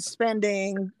 overeating,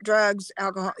 spending, drugs,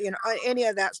 alcohol, any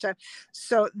of that stuff.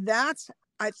 So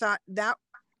I thought that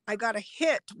I got a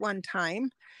hit one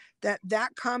time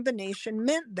that combination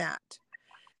meant that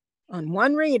on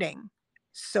one reading.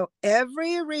 So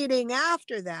every reading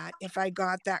after that, if I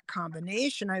got that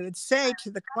combination, I would say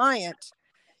to the client,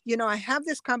 I have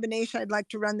this combination. I'd like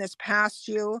to run this past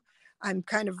you. I'm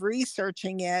kind of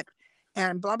researching it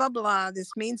and blah, blah, blah. This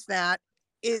means that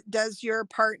does your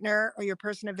partner or your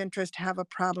person of interest have a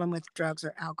problem with drugs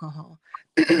or alcohol?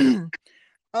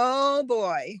 Oh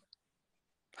boy,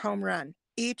 home run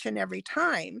each and every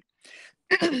time.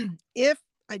 If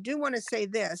I do want to say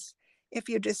this, if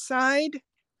you decide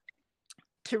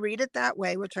to read it that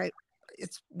way, which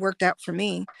it's worked out for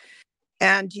me,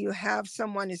 and you have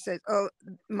someone who says, oh,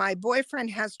 my boyfriend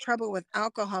has trouble with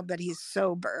alcohol, but he's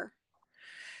sober.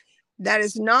 That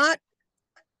is not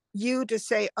you to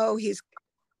say, oh, he's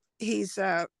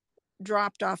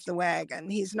dropped off the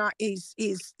wagon. He's not,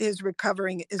 his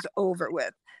recovering is over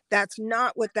with. That's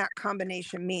not what that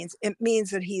combination means. It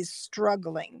means that he's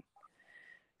struggling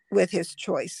with his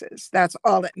choices. That's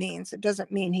all it means. It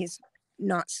doesn't mean he's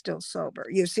not still sober.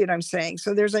 You see what I'm saying?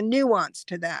 So there's a nuance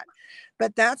to that.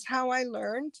 But that's how I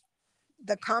learned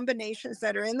the combinations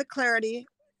that are in the Clarity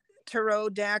Tarot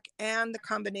deck and the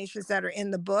combinations that are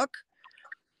in the book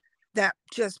that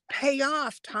just pay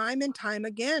off time and time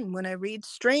again when I read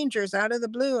strangers out of the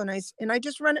blue and I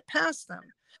just run it past them.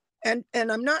 And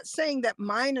I'm not saying that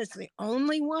mine is the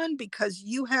only one, because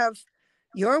you have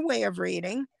your way of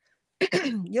reading.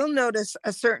 You'll notice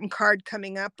a certain card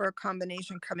coming up or a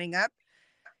combination coming up.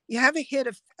 You have a hit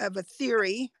of a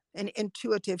theory, an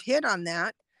intuitive hit on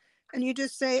that. And you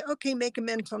just say, okay, make a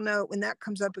mental note. When that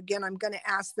comes up again, I'm going to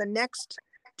ask the next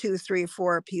 2, 3,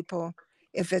 4 people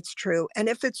if it's true. And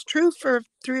if it's true for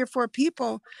 3 or 4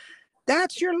 people,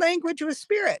 that's your language with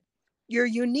spirit, your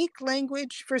unique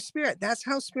language for spirit. That's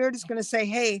how spirit is going to say,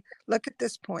 hey, look at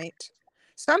this point.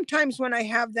 Sometimes when I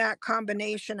have that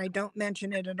combination, I don't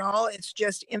mention it at all. It's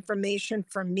just information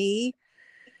for me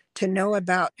to know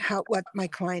about what my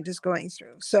client is going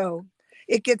through. So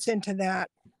it gets into that.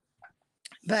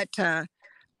 But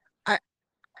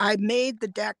I made the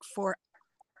deck for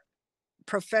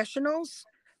professionals,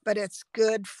 but it's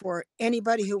good for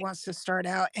anybody who wants to start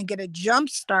out and get a jump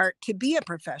start to be a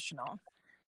professional.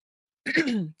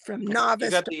 From novice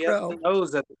you got to the pro. yes and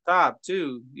no's at the top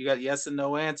too. You got yes and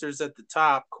no answers at the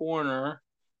top corner.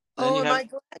 Then Oh, am I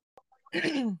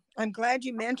glad? I'm glad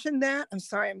you mentioned that. I'm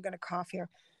sorry, I'm going to cough here.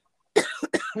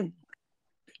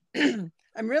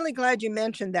 I'm really glad you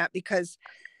mentioned that, because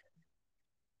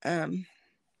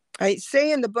I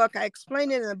say in the book, I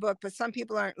explain it in the book, but some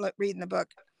people aren't reading the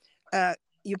book.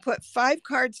 You put 5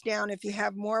 cards down. If you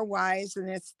have more Y's,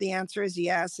 and the answer is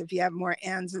yes. If you have more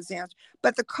N's, it's the answer.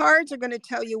 But the cards are going to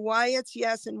tell you why it's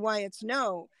yes and why it's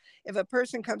no. If a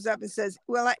person comes up and says,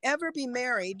 will I ever be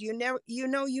married? You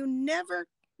never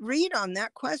read on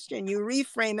that question. You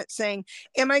reframe it saying,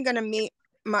 am I going to meet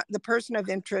the person of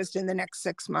interest in the next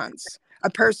 6 months? A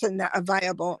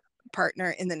viable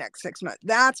partner in the next 6 months.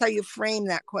 That's how you frame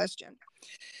that question.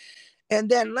 And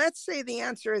then let's say the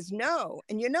answer is no,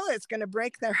 and it's going to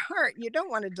break their heart. You don't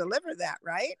want to deliver that,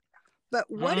 right? But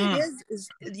what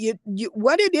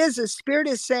it is spirit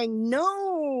is saying,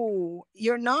 no,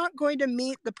 you're not going to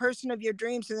meet the person of your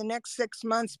dreams in the next 6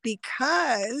 months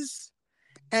because,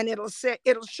 and it'll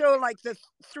show like the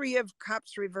 3 of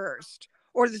Cups reversed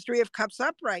or the 3 of Cups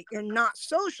upright. You're not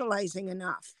socializing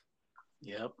enough.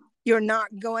 Yep. You're not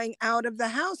going out of the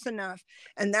house enough.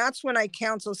 And that's when I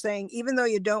counsel saying, even though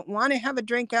you don't want to have a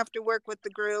drink after work with the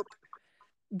group,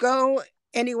 go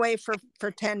anyway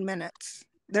for 10 minutes.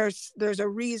 There's a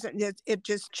reason. It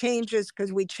just changes,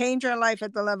 because we change our life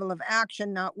at the level of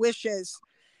action, not wishes.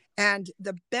 And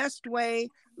the best way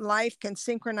life can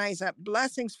synchronize up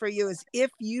blessings for you is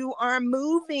if you are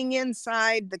moving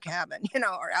inside the cabin,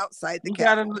 or outside the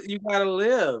cabin. You gotta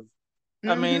live.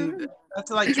 I mean,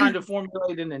 that's like trying to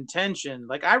formulate an intention.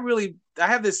 Like I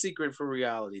have this secret for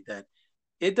reality that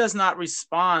it does not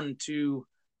respond to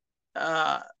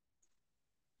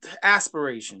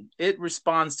aspiration. It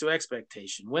responds to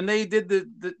expectation. When they did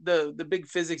the big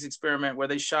physics experiment where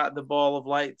they shot the ball of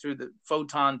light through the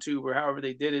photon tube or however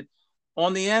they did it,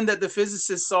 On the end that the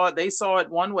physicists saw it, they saw it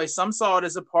one way. Some saw it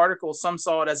as a particle, some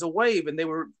saw it as a wave, and they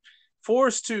were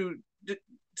forced to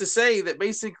say that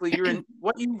basically you're in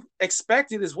what you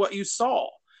expected is what you saw.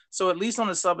 So at least on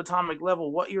a subatomic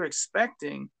level, what you're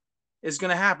expecting is going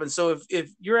to happen. So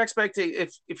if you're expecting,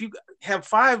 if you have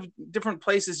 5 different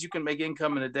places you can make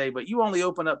income in a day, but you only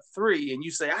open up 3 and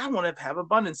you say, I want to have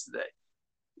abundance today,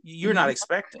 you're not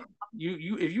expecting.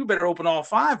 You better open all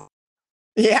 5.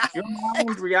 Yeah. Your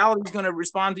mind, reality is going to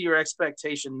respond to your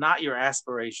expectation, not your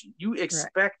aspiration. You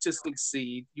expect to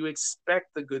succeed. You expect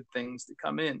the good things to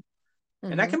come in.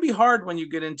 And that can be hard when you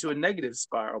get into a negative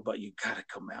spiral, but you got to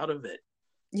come out of it.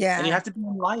 Yeah. And you have to be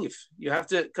in life. You have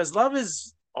to, because love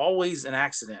is always an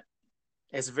accident.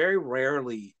 It's very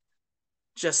rarely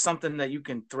just something that you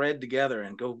can thread together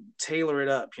and go tailor it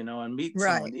up, and meet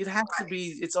someone. It has to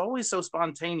be, it's always so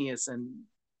spontaneous and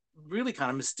really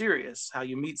kind of mysterious how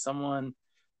you meet someone,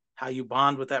 how you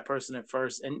bond with that person at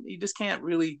first. And you just can't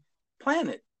really plan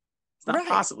it. It's not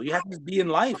possible. You have to be in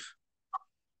life.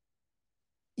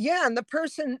 Yeah. And the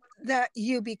person that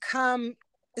you become,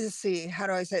 let's see, how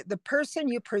do I say it? The person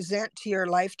you present to your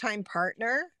lifetime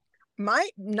partner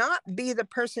might not be the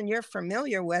person you're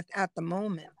familiar with at the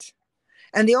moment.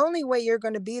 And the only way you're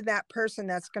going to be that person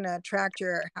that's going to attract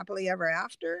your happily ever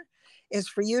after is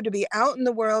for you to be out in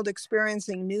the world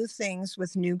experiencing new things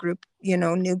with new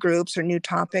groups or new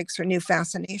topics or new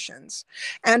fascinations.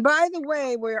 And by the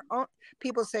way,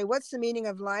 people say, what's the meaning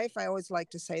of life? I always like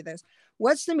to say this.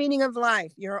 What's the meaning of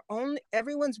life?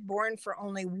 Everyone's born for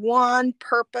only one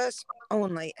purpose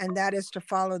only, and that is to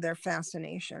follow their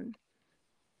fascination.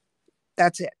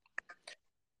 That's it.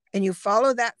 And you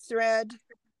follow that thread,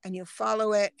 and you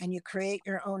follow it, and you create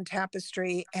your own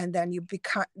tapestry, and then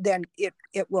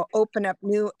it will open up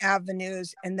new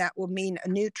avenues, and that will mean a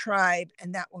new tribe,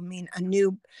 and that will mean a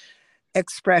new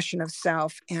expression of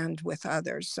self and with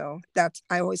others. So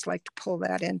I always like to pull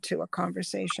that into a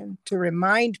conversation to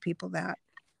remind people that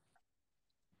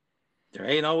there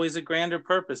ain't always a grander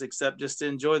purpose except just to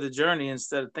enjoy the journey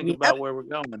instead of thinking about where we're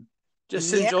going.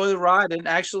 Just enjoy the ride and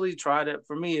actually try to,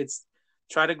 for me, it's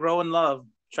try to grow in love.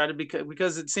 Try to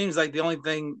because it seems like the only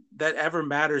thing that ever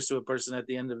matters to a person at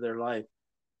the end of their life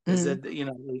is that,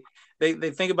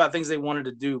 they think about things they wanted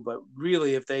to do, but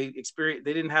really if they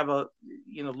didn't have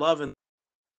love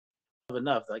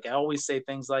enough. Like I always say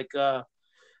things like, I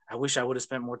wish I would have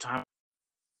spent more time,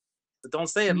 but don't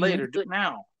say it later. Do it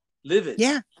now. Live it.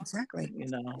 Yeah, exactly.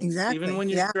 Exactly. Even when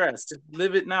you're stressed, just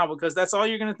live it now, because that's all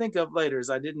you're going to think of later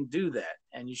is I didn't do that.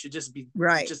 And you should just be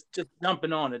just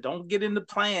jumping on it. Don't get into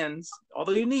plans,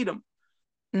 although you need them.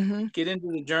 Get into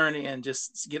the journey and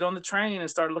just get on the train and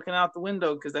start looking out the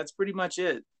window, because that's pretty much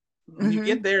it. When you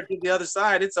get there to the other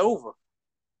side, it's over.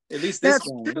 At least this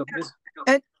one.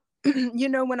 And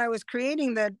when I was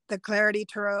creating the Clarity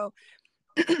Tarot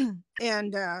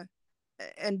and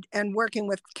working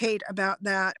with Kate about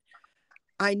that,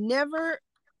 I never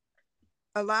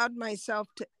allowed myself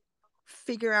to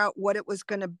figure out what it was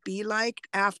going to be like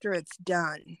after it's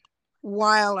done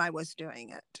while I was doing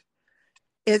it.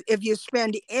 If you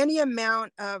spend any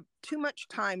amount of too much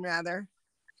time, rather,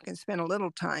 you can spend a little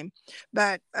time,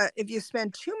 but if you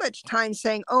spend too much time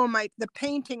saying, oh, the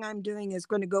painting I'm doing is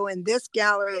going to go in this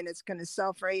gallery and it's going to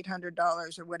sell for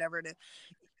 $800 or whatever it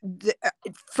is.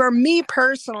 For me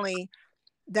personally,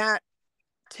 that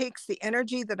takes the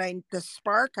energy the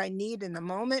spark I need in the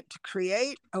moment to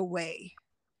create away.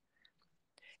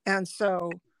 And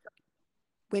so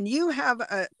when you have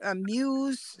a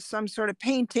muse, some sort of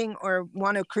painting, or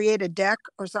want to create a deck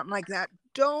or something like that,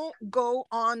 don't go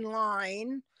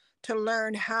online to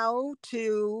learn how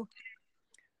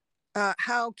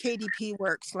KDP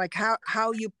works, like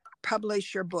how you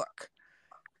publish your book.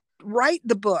 Write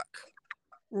the book.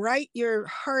 Write your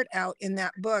heart out in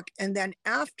that book, and then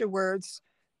afterwards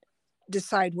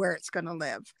decide where it's going to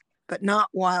live, but not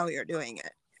while you're doing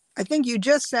it. I think you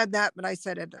just said that, but I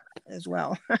said it as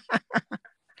well.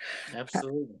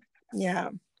 Absolutely. Yeah.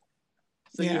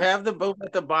 So you have the both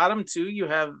at the bottom too. You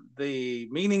have the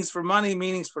meanings for money,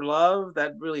 meanings for love.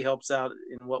 That really helps out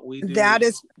in what we do. That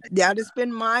has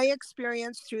been my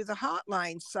experience through the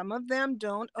hotline. Some of them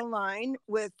don't align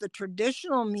with the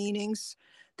traditional meanings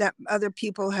that other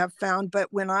people have found.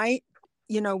 But when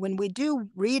we do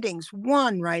readings,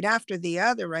 one right after the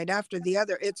other,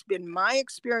 it's been my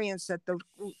experience that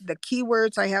the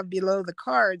keywords I have below the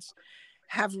cards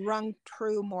have rung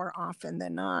true more often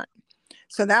than not.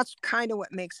 So that's kind of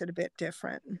what makes it a bit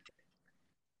different.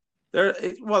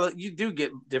 Well, you do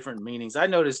get different meanings. I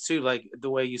noticed too, like the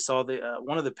way you saw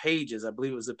one of the pages, I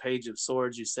believe it was a page of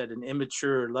swords. You said an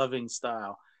immature, loving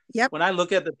style. Yep. when I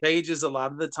look at the pages, a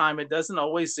lot of the time, it doesn't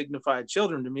always signify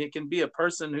children to me. It can be a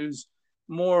person who's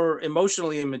more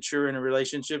emotionally immature in a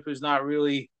relationship, who's not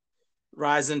really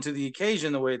rising to the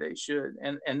occasion the way they should.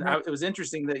 Right. It was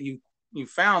interesting that you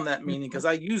found that meaning, because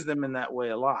I use them in that way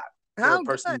a lot for a Oh, good.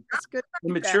 person That's good feedback.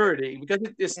 immaturity, because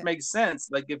it just Yeah. makes sense.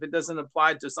 Like if it doesn't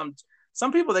apply to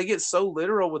some people, they get so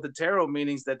literal with the tarot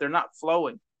meanings that they're not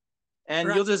flowing, and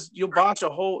Right. you'll botch a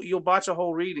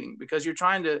whole reading because you're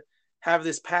trying to have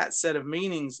this pat set of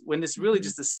meanings when it's really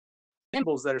just the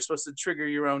symbols that are supposed to trigger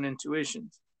your own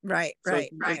intuitions. Right. So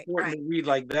it's important to read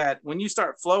like that. When you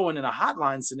start flowing in a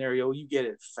hotline scenario, you get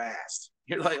it fast.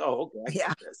 You're like, oh, okay, I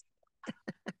get this.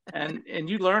 And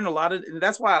you learn a lot of, and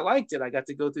that's why I liked it. I got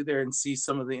to go through there and see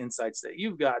some of the insights that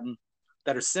you've gotten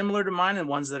that are similar to mine and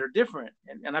ones that are different.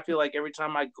 And I feel like every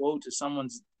time I go to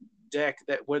someone's deck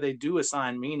that where they do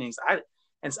assign meanings,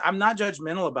 I'm not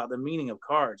judgmental about the meaning of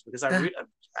cards, because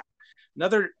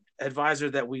another advisor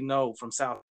that we know from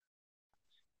South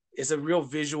is a real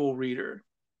visual reader,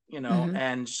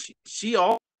 and she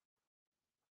all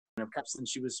and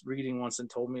she was reading once and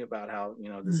told me about how,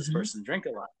 does this person drink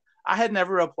a lot? I had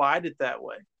never applied it that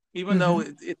way, even though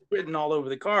it's written all over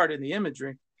the card in the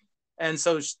imagery. And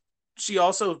so she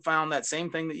also found that same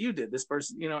thing that you did, this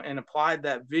person, and applied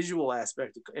that visual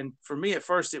aspect. And for me, at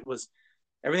first, it was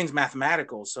everything's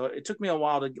mathematical. So it took me a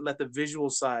while to let the visual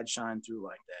side shine through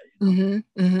like that.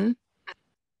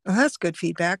 Well, that's good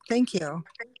feedback. Thank you.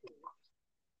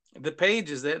 The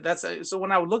pages so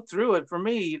when I would look through it, for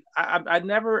me, I'm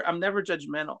never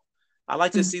judgmental. I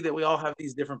like to see that we all have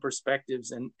these different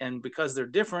perspectives, and because they're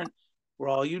different, we're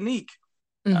all unique.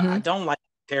 I don't like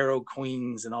tarot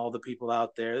queens and all the people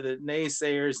out there, the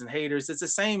naysayers and haters. It's the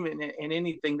same in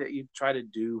anything that you try to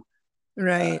do.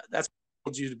 Right. That's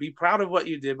you to be proud of what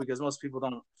you did, because most people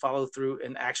don't follow through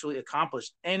and actually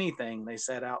accomplish anything they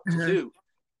set out to do.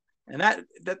 And that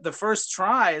the first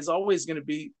try is always going to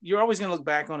be, you're always going to look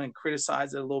back on and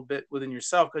criticize it a little bit within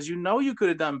yourself, because you could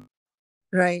have done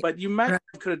right, but you might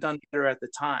could have done better at the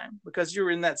time, because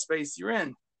you're in that space you're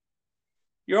in.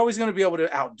 You're always going to be able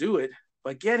to outdo it,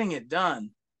 but getting it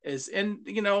done is, and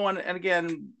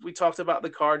again, we talked about the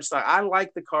card stock. I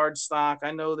like the card stock.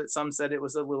 I know that some said it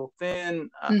was a little thin.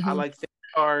 I like thin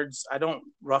cards. I don't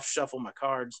rough shuffle my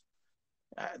cards.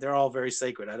 They're all very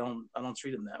sacred. I don't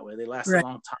treat them that way. They last a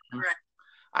long time.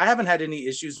 I haven't had any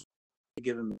issues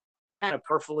giving kind of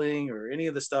purfling or any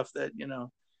of the stuff that,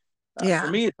 for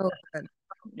me,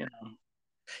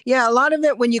 yeah, a lot of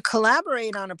it when you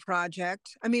collaborate on a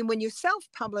project. I mean, when you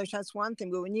self-publish, that's one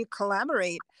thing, but when you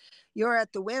collaborate, you're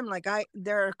at the whim. Like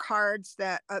there are cards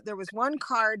that there was one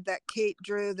card that Kate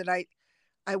drew that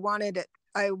I wanted it.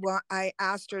 I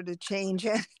asked her to change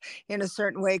it in a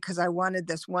certain way because I wanted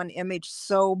this one image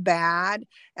so bad,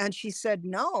 and she said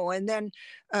no. And then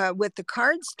with the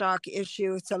cardstock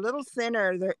issue, it's a little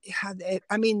thinner.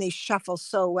 They shuffle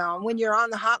so well. And when you're on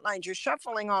the hotlines, you're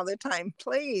shuffling all the time.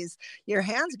 Please, your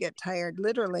hands get tired,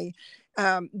 literally.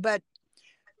 But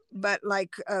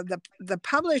like the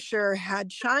publisher had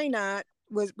China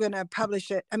was going to publish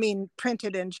it. Print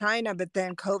it in China, but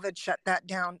then COVID shut that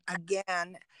down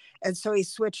again. And so he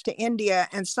switched to India,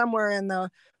 and somewhere in the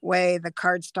way, the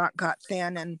cardstock got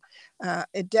thin, and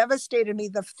it devastated me.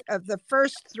 The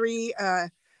first three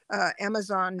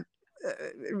Amazon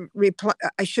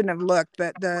I shouldn't have looked,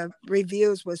 but the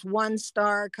reviews was 1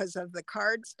 star because of the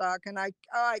cardstock, and I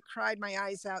cried my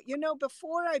eyes out.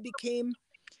 Before I became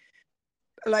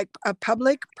like a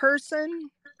public person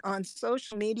on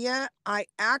social media, I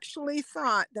actually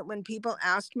thought that when people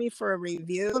asked me for a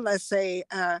review, let's say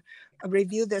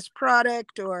review this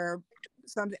product or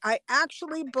something, I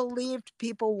actually believed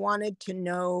people wanted to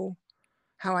know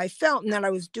how I felt and that I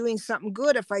was doing something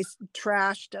good if I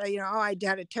trashed, I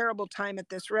had a terrible time at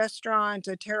this restaurant,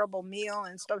 a terrible meal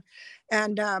and stuff.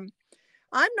 And I'm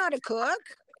not a cook.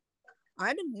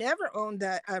 I'd never owned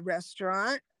a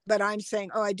restaurant. But I'm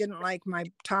saying, I didn't like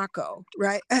my taco,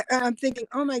 right? And I'm thinking,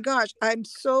 oh my gosh, I'm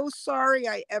so sorry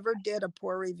I ever did a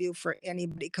poor review for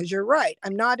anybody, because you're right.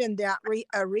 I'm not in that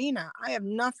arena. I have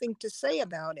nothing to say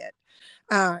about it.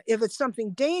 If it's something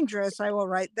dangerous, I will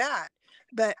write that,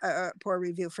 but a poor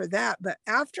review for that. But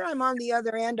after I'm on the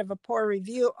other end of a poor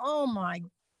review, oh my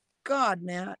God,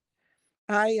 Matt,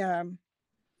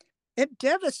 it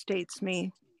devastates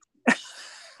me.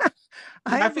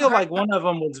 I feel like one of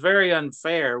them was very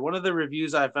unfair. One of the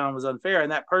reviews I found was unfair.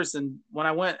 And that person, when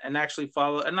I went and actually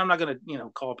followed, and I'm not going to,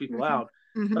 call people out,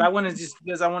 but I wanted just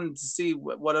because I wanted to see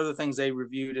what other things they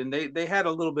reviewed. And they had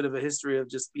a little bit of a history of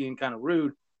just being kind of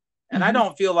rude. And I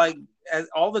don't feel like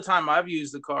all the time I've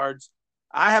used the cards,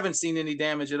 I haven't seen any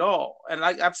damage at all. And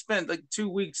I've spent like 2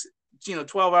 weeks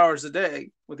 12 hours a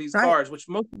day with these Right. cards, which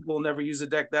most people will never use a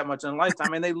deck that much in a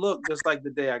lifetime, and they look just like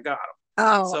the day I got them.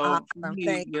 Oh, So for awesome. me,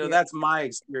 Thank you. that's my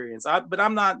experience. But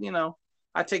I'm not,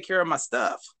 I take care of my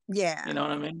stuff. Yeah. You know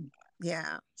what I mean?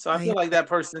 Yeah. So I feel like that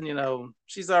person,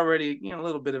 she's already, a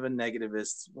little bit of a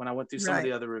negativist when I went through some of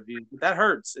the other reviews. But that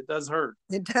hurts. It does hurt.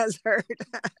 It does hurt.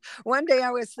 One day I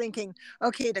was thinking,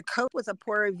 okay, to cope with a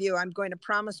poor review, I'm going to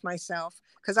promise myself,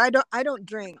 because I don't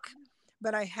drink,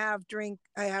 but I have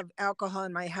alcohol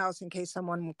in my house in case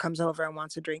someone comes over and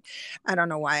wants a drink. I don't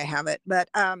know why I have it, but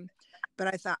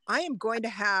I thought I am going to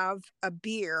have a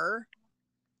beer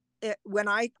when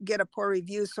I get a poor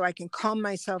review, so I can calm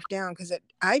myself down, because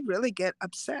I really get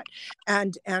upset.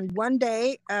 And one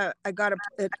day I got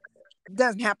it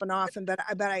doesn't happen often, but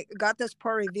I got this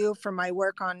poor review from my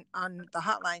work on the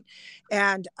hotline,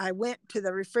 and I went to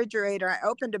the refrigerator. I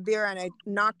opened a beer and I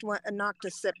knocked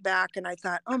a sip back, and I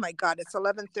thought, oh my God, it's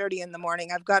 11:30 in the morning.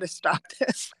 I've got to stop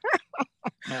this.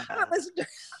 I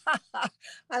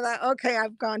thought, okay,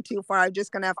 I've gone too far. I'm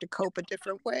just going to have to cope a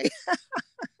different way.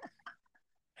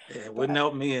 Yeah, it wouldn't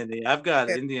help me any. I've got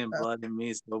Indian blood in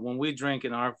me, so when we drink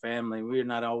in our family, we're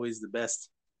not always the best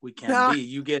we can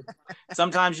be.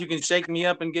 Sometimes you can shake me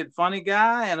up and get funny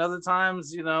guy, and other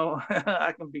times,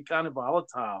 I can be kind of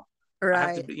volatile. Right.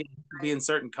 I have to be in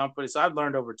certain company. So I've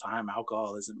learned over time,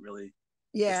 alcohol isn't really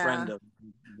a friend of.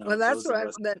 Well, that's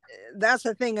that's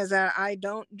the thing, is that I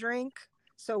don't drink.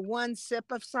 So one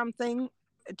sip of something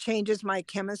changes my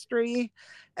chemistry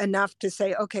enough to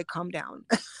say, okay, calm down.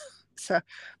 So,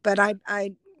 but I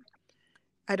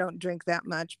don't drink that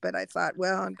much, but I thought,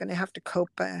 well, I'm going to have to cope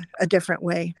a different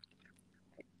way.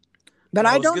 But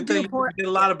I don't do you get a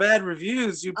lot of bad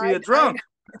reviews. You'd be a drunk.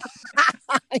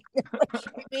 I know what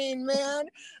you mean, man.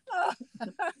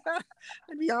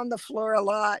 I'd be on the floor a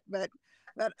lot, but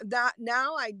that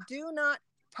now I do not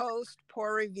post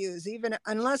poor reviews, even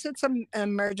unless it's an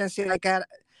emergency, like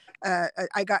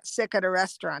I got sick at a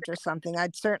restaurant or something.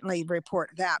 I'd certainly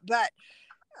report that. But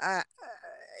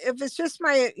if it's just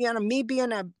me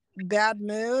being a bad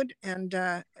mood, and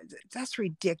that's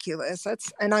ridiculous.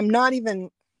 And I'm not even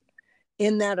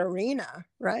in that arena,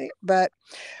 right? But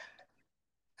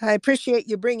I appreciate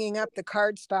you bringing up the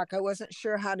card stock. I wasn't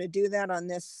sure how to do that on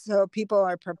this, so people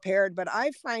are prepared. But I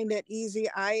find it easy.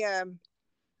 I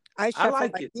shuffle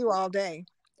like you all day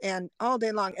and all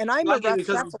day long, and I'm a rough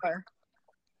shuffler.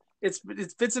 It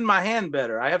fits in my hand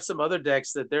better. I have some other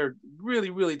decks that they're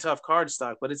really, really tough card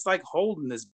stock, but it's like holding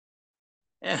this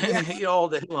all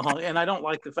day long. And I don't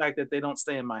like the fact that they don't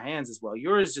stay in my hands as well.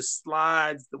 Yours just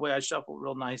slides the way I shuffle,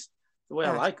 real nice, the way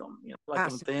I like them. Like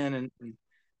them thin,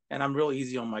 and I'm real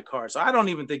easy on my cards. So I don't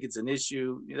even think it's an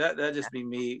issue. That just be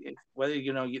me. Whether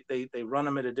they run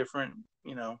them at a different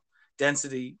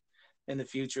density in the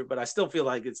future, but I still feel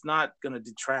like it's not going to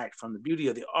detract from the beauty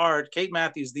of the art. Kate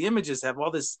Matthews, the images have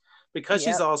all this, because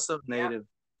she's also native.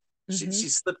 She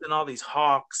slipped in all these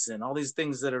hawks and all these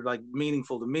things that are like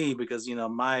meaningful to me, because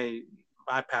my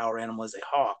power animal is a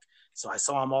hawk, so I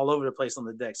saw them all over the place on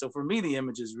the deck. So for me, the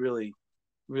images really,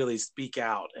 really speak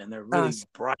out, and they're really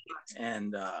bright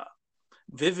and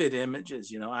vivid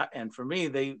images. And for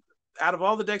me, out of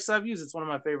all the decks I've used, it's one of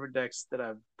my favorite decks that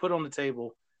I've put on the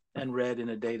table and read in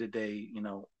a day-to-day,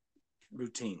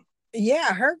 routine.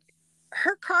 Yeah,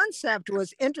 her concept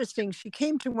was interesting. She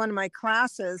came to one of my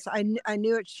classes. I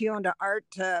knew it. She owned an art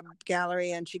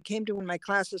gallery, and she came to one of my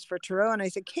classes for tarot. And I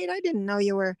said, Kate, I didn't know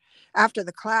you were, after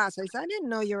the class, I said, I didn't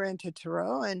know you were into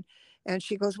tarot. And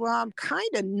she goes, well, I'm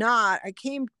kind of not. I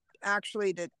came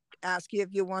actually to ask you if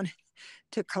you wanted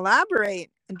to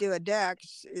collaborate and do a deck.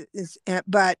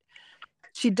 But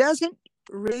she doesn't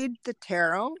read the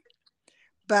tarot,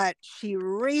 but she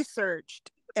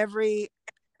researched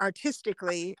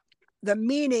artistically the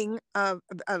meaning of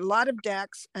a lot of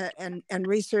decks, and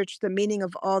researched the meaning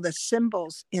of all the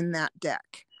symbols in that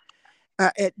deck,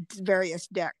 at various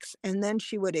decks. And then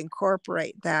she would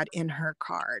incorporate that in her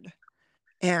card,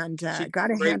 and got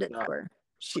to hand it to her.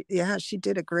 She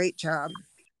did a great job.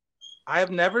 I have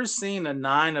never seen a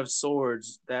 9 of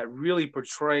Swords that really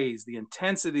portrays the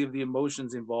intensity of the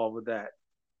emotions involved with that.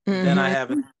 Then I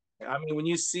haven't. I mean, when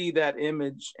you see that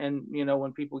image, and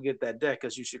when people get that deck,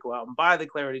 because you should go out and buy the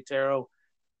Clarity Tarot,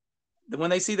 when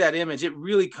they see that image, it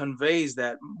really conveys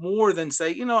that more than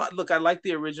say, look, I like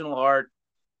the original art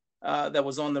that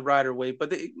was on the Rider-Waite,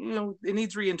 but it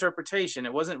needs reinterpretation.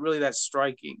 It wasn't really that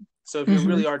striking. So if you're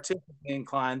really artistically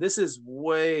inclined, this is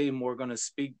way more going to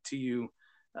speak to you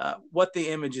what the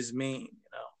images mean.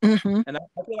 And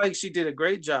I feel like she did a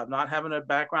great job not having a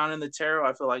background in the tarot.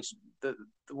 I feel like the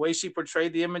way she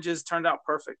portrayed the images turned out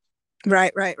perfect.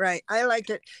 Right, right, right. I liked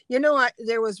it. You know what?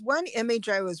 There was one image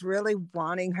I was really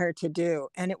wanting her to do,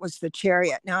 and it was the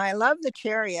chariot. Now, I love the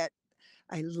chariot.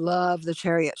 I love the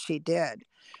chariot she did.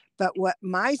 But what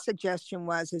my suggestion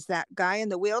was is that guy in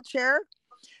the wheelchair.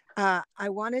 I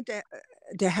wanted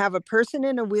to have a person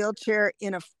in a wheelchair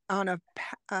in on a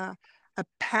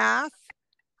path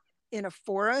in a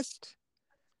forest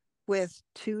with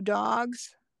two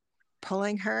dogs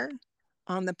pulling her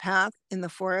on the path in the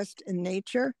forest in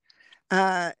nature.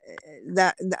 uh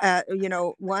that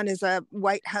one is a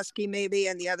white husky maybe,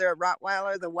 and the other a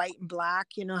Rottweiler, the white and black.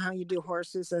 You know how you do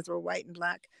horses, those were white and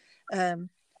black.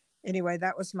 Anyway,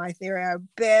 that was my theory. I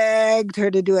begged her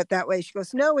to do it that way. She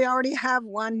goes, no, we already have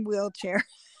one wheelchair.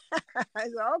 I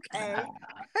said, okay.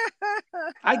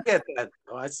 I get that.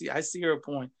 Oh, I see your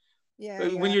point. Yeah,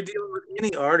 When yeah. you're dealing with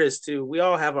any artist too, we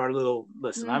all have our little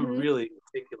listen. I'm Mm-hmm. really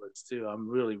meticulous too. I'm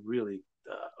really, really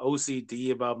OCD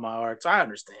about my art. So I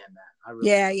understand that. I really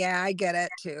Yeah, do. yeah, I get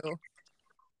it too.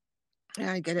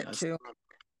 I get it Yes. too.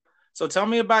 So tell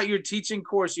me about your teaching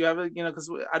course. You have a,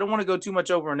 because I don't want to go too much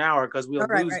over an hour because All we'll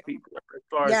right, lose right. people as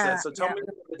far as that. Yeah, So tell yeah. me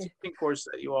about the Yeah. teaching course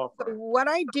that you So offer. what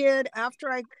I did after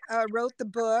I wrote the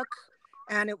book,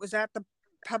 and it was at the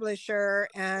publisher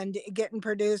and getting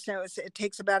produced, and it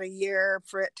takes about a year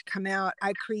for it to come out.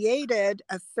 I created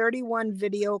a 31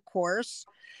 video course.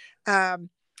 Um,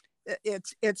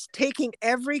 it's taking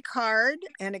every card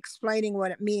and explaining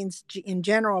what it means in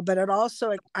general, but it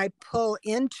also, I pull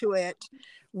into it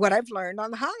what I've learned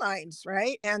on the hotlines,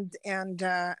 right? And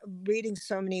reading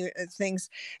so many things,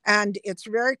 and it's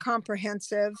very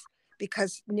comprehensive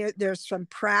because there's some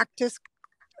practice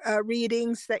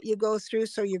readings that you go through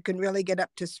so you can really get up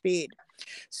to speed.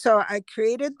 So I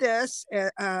created this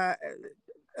uh,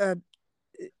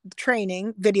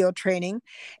 training, video training.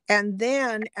 And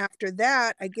then after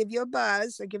that, I give you a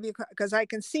buzz. I give you, because I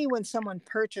can see when someone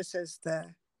purchases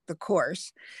the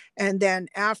course. And then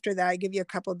after that, I give you a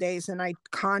couple of days and I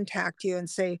contact you and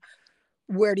say,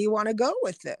 where do you want to go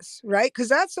with this? Right? Because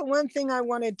that's the one thing I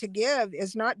wanted to give,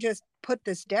 is not just put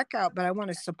this deck out, but I want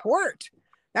to support.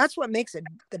 That's what makes it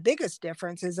the biggest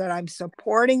difference, is that I'm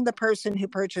supporting the person who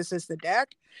purchases the deck.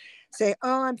 Say,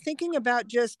 oh, I'm thinking about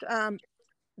just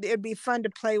it'd be fun to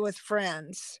play with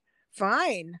friends.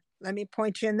 Fine. Let me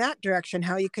point you in that direction,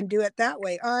 how you can do it that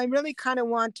way. Oh, I really kind of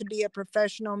want to be a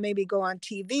professional, maybe go on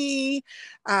TV,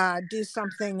 do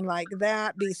something like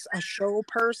that, be a show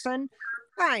person.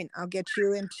 Fine. I'll get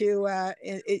you into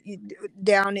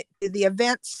down the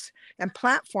events and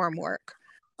platform work.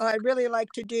 Oh, I'd really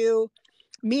like to do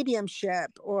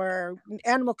mediumship or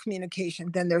animal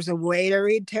communication. Then there's a way to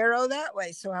read tarot that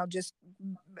way. So I'll just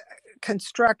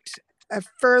construct a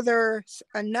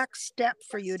next step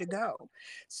for you to go.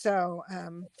 So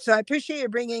so I appreciate you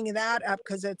bringing that up,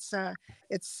 because it's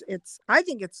I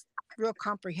think it's real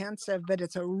comprehensive, but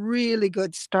it's a really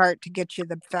good start to get you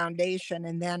the foundation.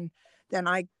 And then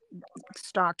I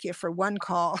stalk you for one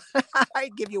call. I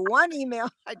give you one email.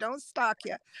 I don't stalk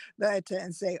you, but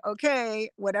and say, okay,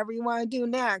 whatever you want to do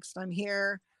next, I'm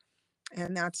here.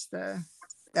 And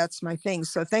that's my thing.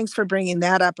 So thanks for bringing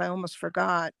that up. I almost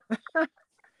forgot.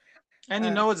 And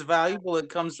uh, it's valuable. It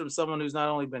comes from someone who's not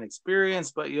only been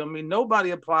experienced, but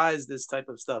nobody applies this type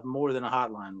of stuff more than a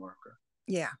hotline worker.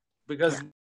 yeah, Because yeah.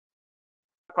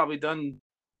 I've probably done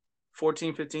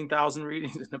 14, 15,000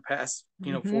 readings in the past,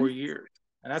 Mm-hmm. 4 years.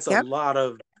 And that's a Yep. lot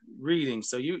of reading.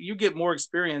 So you get more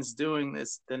experience doing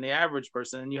this than the average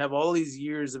person. And you have all these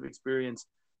years of experience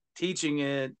teaching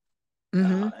it,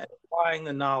 Mm-hmm. and applying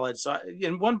the knowledge. So,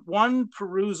 in one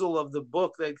perusal of the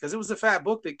book, that because it was a fat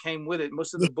book that came with it.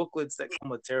 Most of Yeah. the booklets that come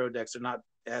with tarot decks are not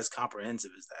as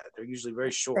comprehensive as that. They're usually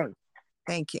very short.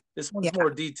 Thank you. This Yeah. one's more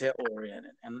detail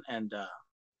oriented, and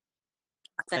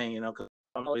saying because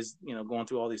I'm always going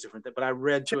through all these different things. But I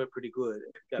read through it pretty good.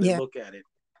 Got to Yeah. look at it, and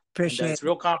Appreciate it's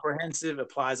real comprehensive.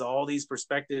 Applies all these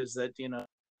perspectives that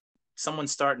someone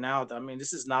starting out. I mean,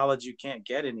 this is knowledge you can't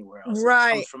get anywhere it. else. It comes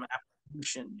Right. from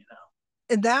application.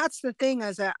 And that's the thing,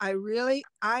 is that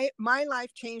my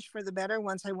life changed for the better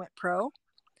once I went pro,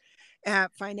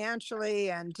 financially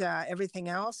and everything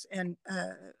else, and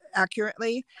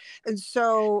accurately. And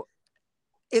so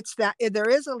it's that there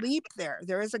is a leap there.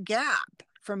 There is a gap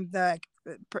from the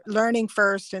learning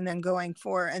first and then going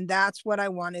for, and that's what I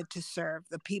wanted to serve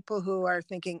the people who are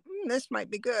thinking, this might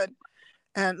be good,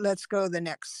 and let's go the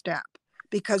next step,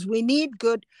 because we need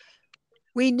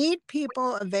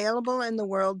people available in the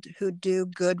world who do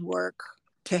good work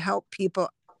to help people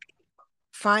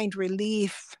find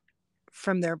relief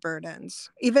from their burdens,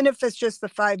 even if it's just the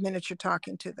 5 minutes you're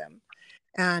talking to them.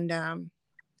 And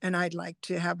I'd like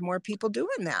to have more people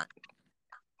doing that.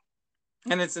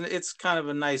 And it's kind of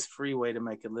a nice free way to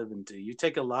make a living too. You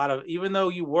take a lot of, even though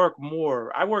you work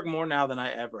more, I work more now than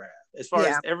I ever have. As far as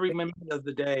Yeah. every minute of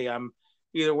the day, I'm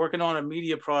either working on a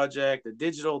media project, a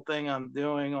digital thing I'm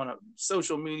doing on a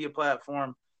social media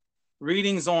platform,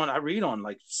 I read on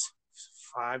like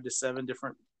 5 to 7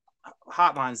 different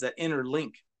hotlines that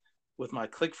interlink with my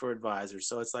Click for Advisors.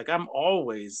 So it's like I'm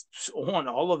always on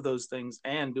all of those things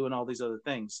and doing all these other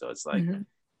things. So it's like,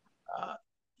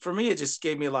 for me, it just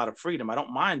gave me a lot of freedom. I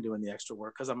don't mind doing the extra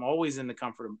work because I'm always in the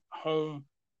comfort of home.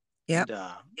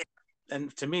 Yeah.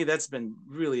 And to me, that's been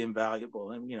really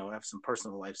invaluable. And, I have some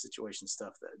personal life situation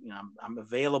stuff that, I'm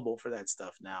available for that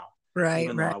stuff now. Right.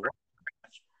 Even though I work.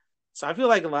 So I feel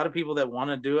like a lot of people that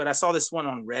want to do it. I saw this one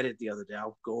on Reddit the other day.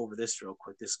 I'll go over this real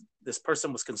quick. This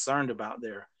person was concerned about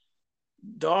their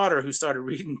daughter who started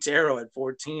reading tarot at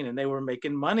 14, and they were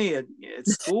making money at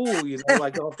school,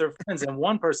 like off their friends. And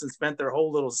one person spent their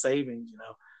whole little savings,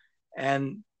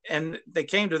 and they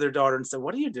came to their daughter and said,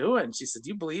 "What are you doing?" She said, "Do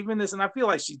you believe in this?" And I feel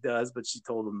like she does, but she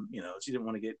told them, she didn't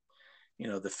want to get,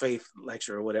 the faith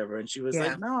lecture or whatever. And she was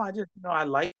like, "No, I just, I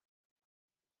learned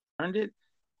it."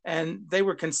 And they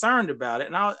were concerned about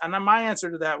it. And my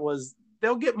answer to that was,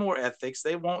 they'll get more ethics.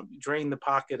 They won't drain the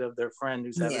pocket of their friend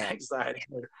who's having anxiety.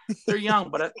 They're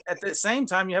young, but at the same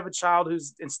time, you have a child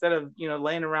who's, instead of,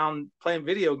 laying around playing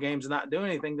video games and not doing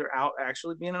anything, they're out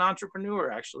actually being an entrepreneur,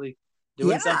 actually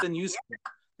doing something useful.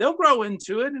 They'll grow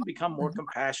into it and become more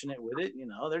compassionate with it.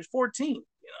 There's 14,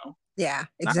 Yeah,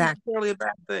 exactly. Not necessarily a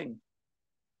bad thing.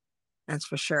 That's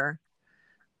for sure.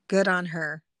 Good on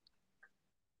her.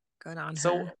 Good on her.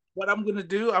 So what I'm going to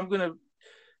do, I'm going to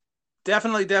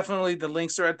definitely, the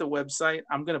links are at the website.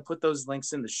 I'm going to put those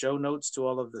links in the show notes to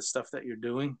all of the stuff that you're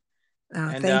doing.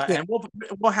 Thank you. And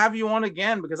we'll have you on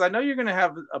again, because I know you're going to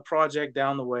have a project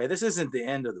down the way. This isn't the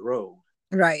end of the road.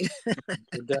 Right.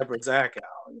 For Deborah Zachow.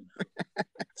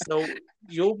 So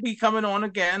you'll be coming on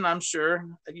again, I'm sure.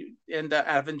 And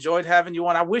I've enjoyed having you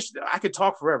on. I wish I could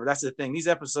talk forever. That's the thing. These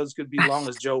episodes could be long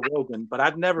as Joe Rogan, but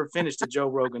I've never finished a Joe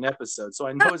Rogan episode. So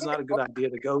I know it's not a good idea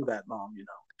to go that long,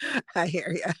 I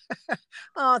hear you.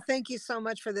 Oh, thank you so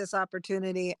much for this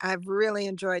opportunity. I've really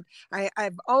enjoyed.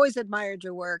 I've always admired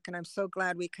your work, and I'm so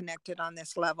glad we connected on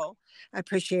this level. I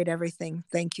appreciate everything.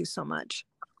 Thank you so much.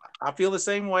 I feel the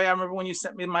same way. I remember when you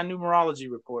sent me my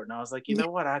numerology report, and I was like, you know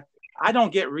what? I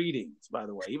don't get readings, by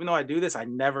the way. Even though I do this, I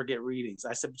never get readings.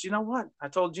 I said, but you know what? I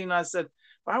told Gina, I said,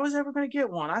 if I was ever going to get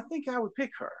one, I think I would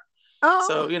pick her. Oh.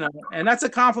 So, and that's a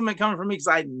compliment coming from me, because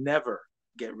I never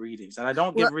get readings, and I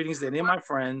don't give readings to any of my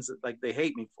friends. Like, they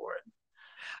hate me for it.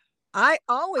 I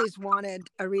always wanted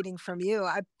a reading from you.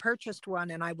 I purchased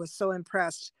one, and I was so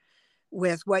impressed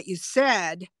with what you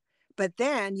said. But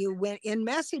then you went in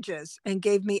messages and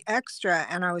gave me extra,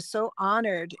 and I was so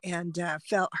honored and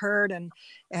felt heard.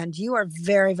 And you are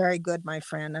very, very good, my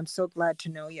friend. I'm so glad to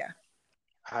know you.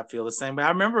 I feel the same way. I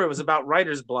remember it was about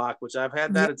writer's block, which I've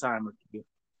had that a time or two.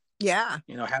 Yeah.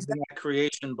 Having that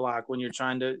creation block when you're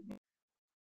trying to,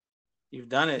 you've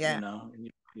done it,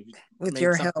 and you've with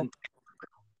your help.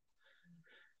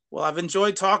 Well, I've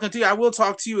enjoyed talking to you. I will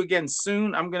talk to you again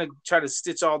soon. I'm going to try to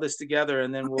stitch all this together,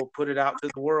 and then we'll put it out to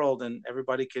the world, and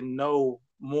everybody can know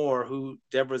more who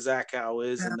Deborah Zachow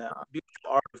is and the beautiful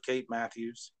art of Kate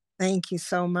Matthews. Thank you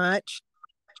so much.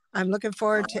 I'm looking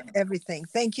forward to everything.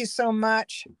 Thank you so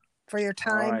much for your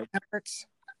time, efforts.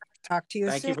 Talk to you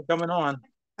soon. Thank you for coming on.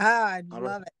 I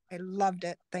love it. I loved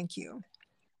it. Thank you.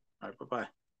 All right. Bye-bye.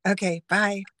 Okay.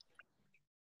 Bye.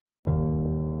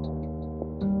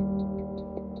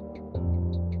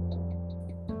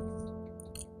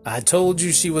 I told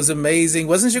you she was amazing.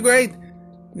 Wasn't she great?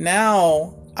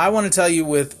 Now, I want to tell you,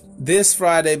 with this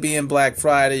Friday being Black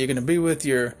Friday, you're going to be with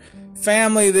your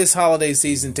family this holiday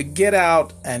season to get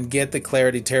out and get the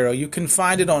Clarity Tarot. You can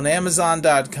find it on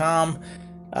Amazon.com.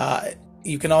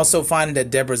 You can also find it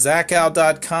at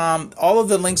DeborahZachow.com. All of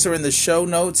the links are in the show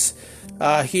notes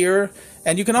here.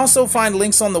 And you can also find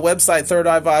links on the website,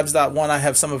 thirdeyevibes.one. I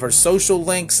have some of her social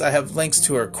links. I have links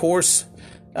to her course.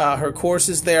 Her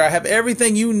courses there. I have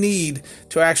everything you need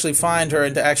to actually find her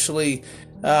and to actually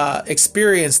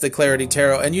experience the Clarity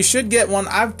Tarot. And you should get one.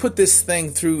 I've put this thing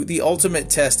through the ultimate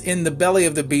test in the belly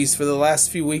of the beast for the last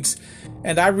few weeks,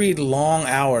 and I read long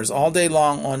hours all day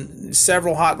long on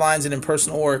several hotlines and in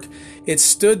personal work. It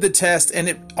stood the test, and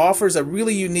it offers a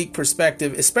really unique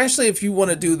perspective, especially if you want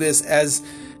to do this as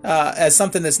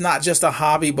something that's not just a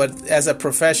hobby, but as a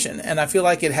profession. And I feel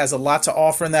like it has a lot to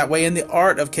offer in that way. And the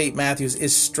art of Kate Matthews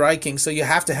is striking, so you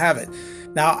have to have it.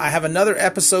 Now, I have another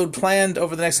episode planned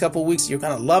over the next couple of weeks. You're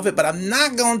going to love it, but I'm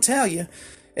not going to tell you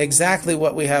exactly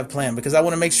what we have planned, because I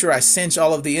want to make sure I cinch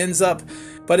all of the ends up.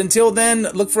 But until then,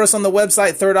 look for us on the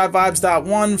website,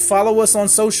 thirdeyevibes.one. Follow us on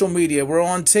social media. We're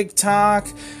on TikTok.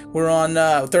 We're on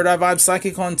Third Eye Vibes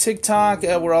Psychic on TikTok.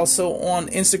 We're also on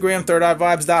Instagram.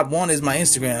 thirdeyevibes.one is my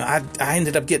Instagram. I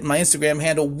ended up getting my Instagram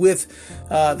handle with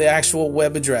the actual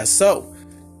web address. So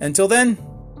until then,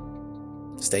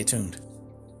 stay tuned.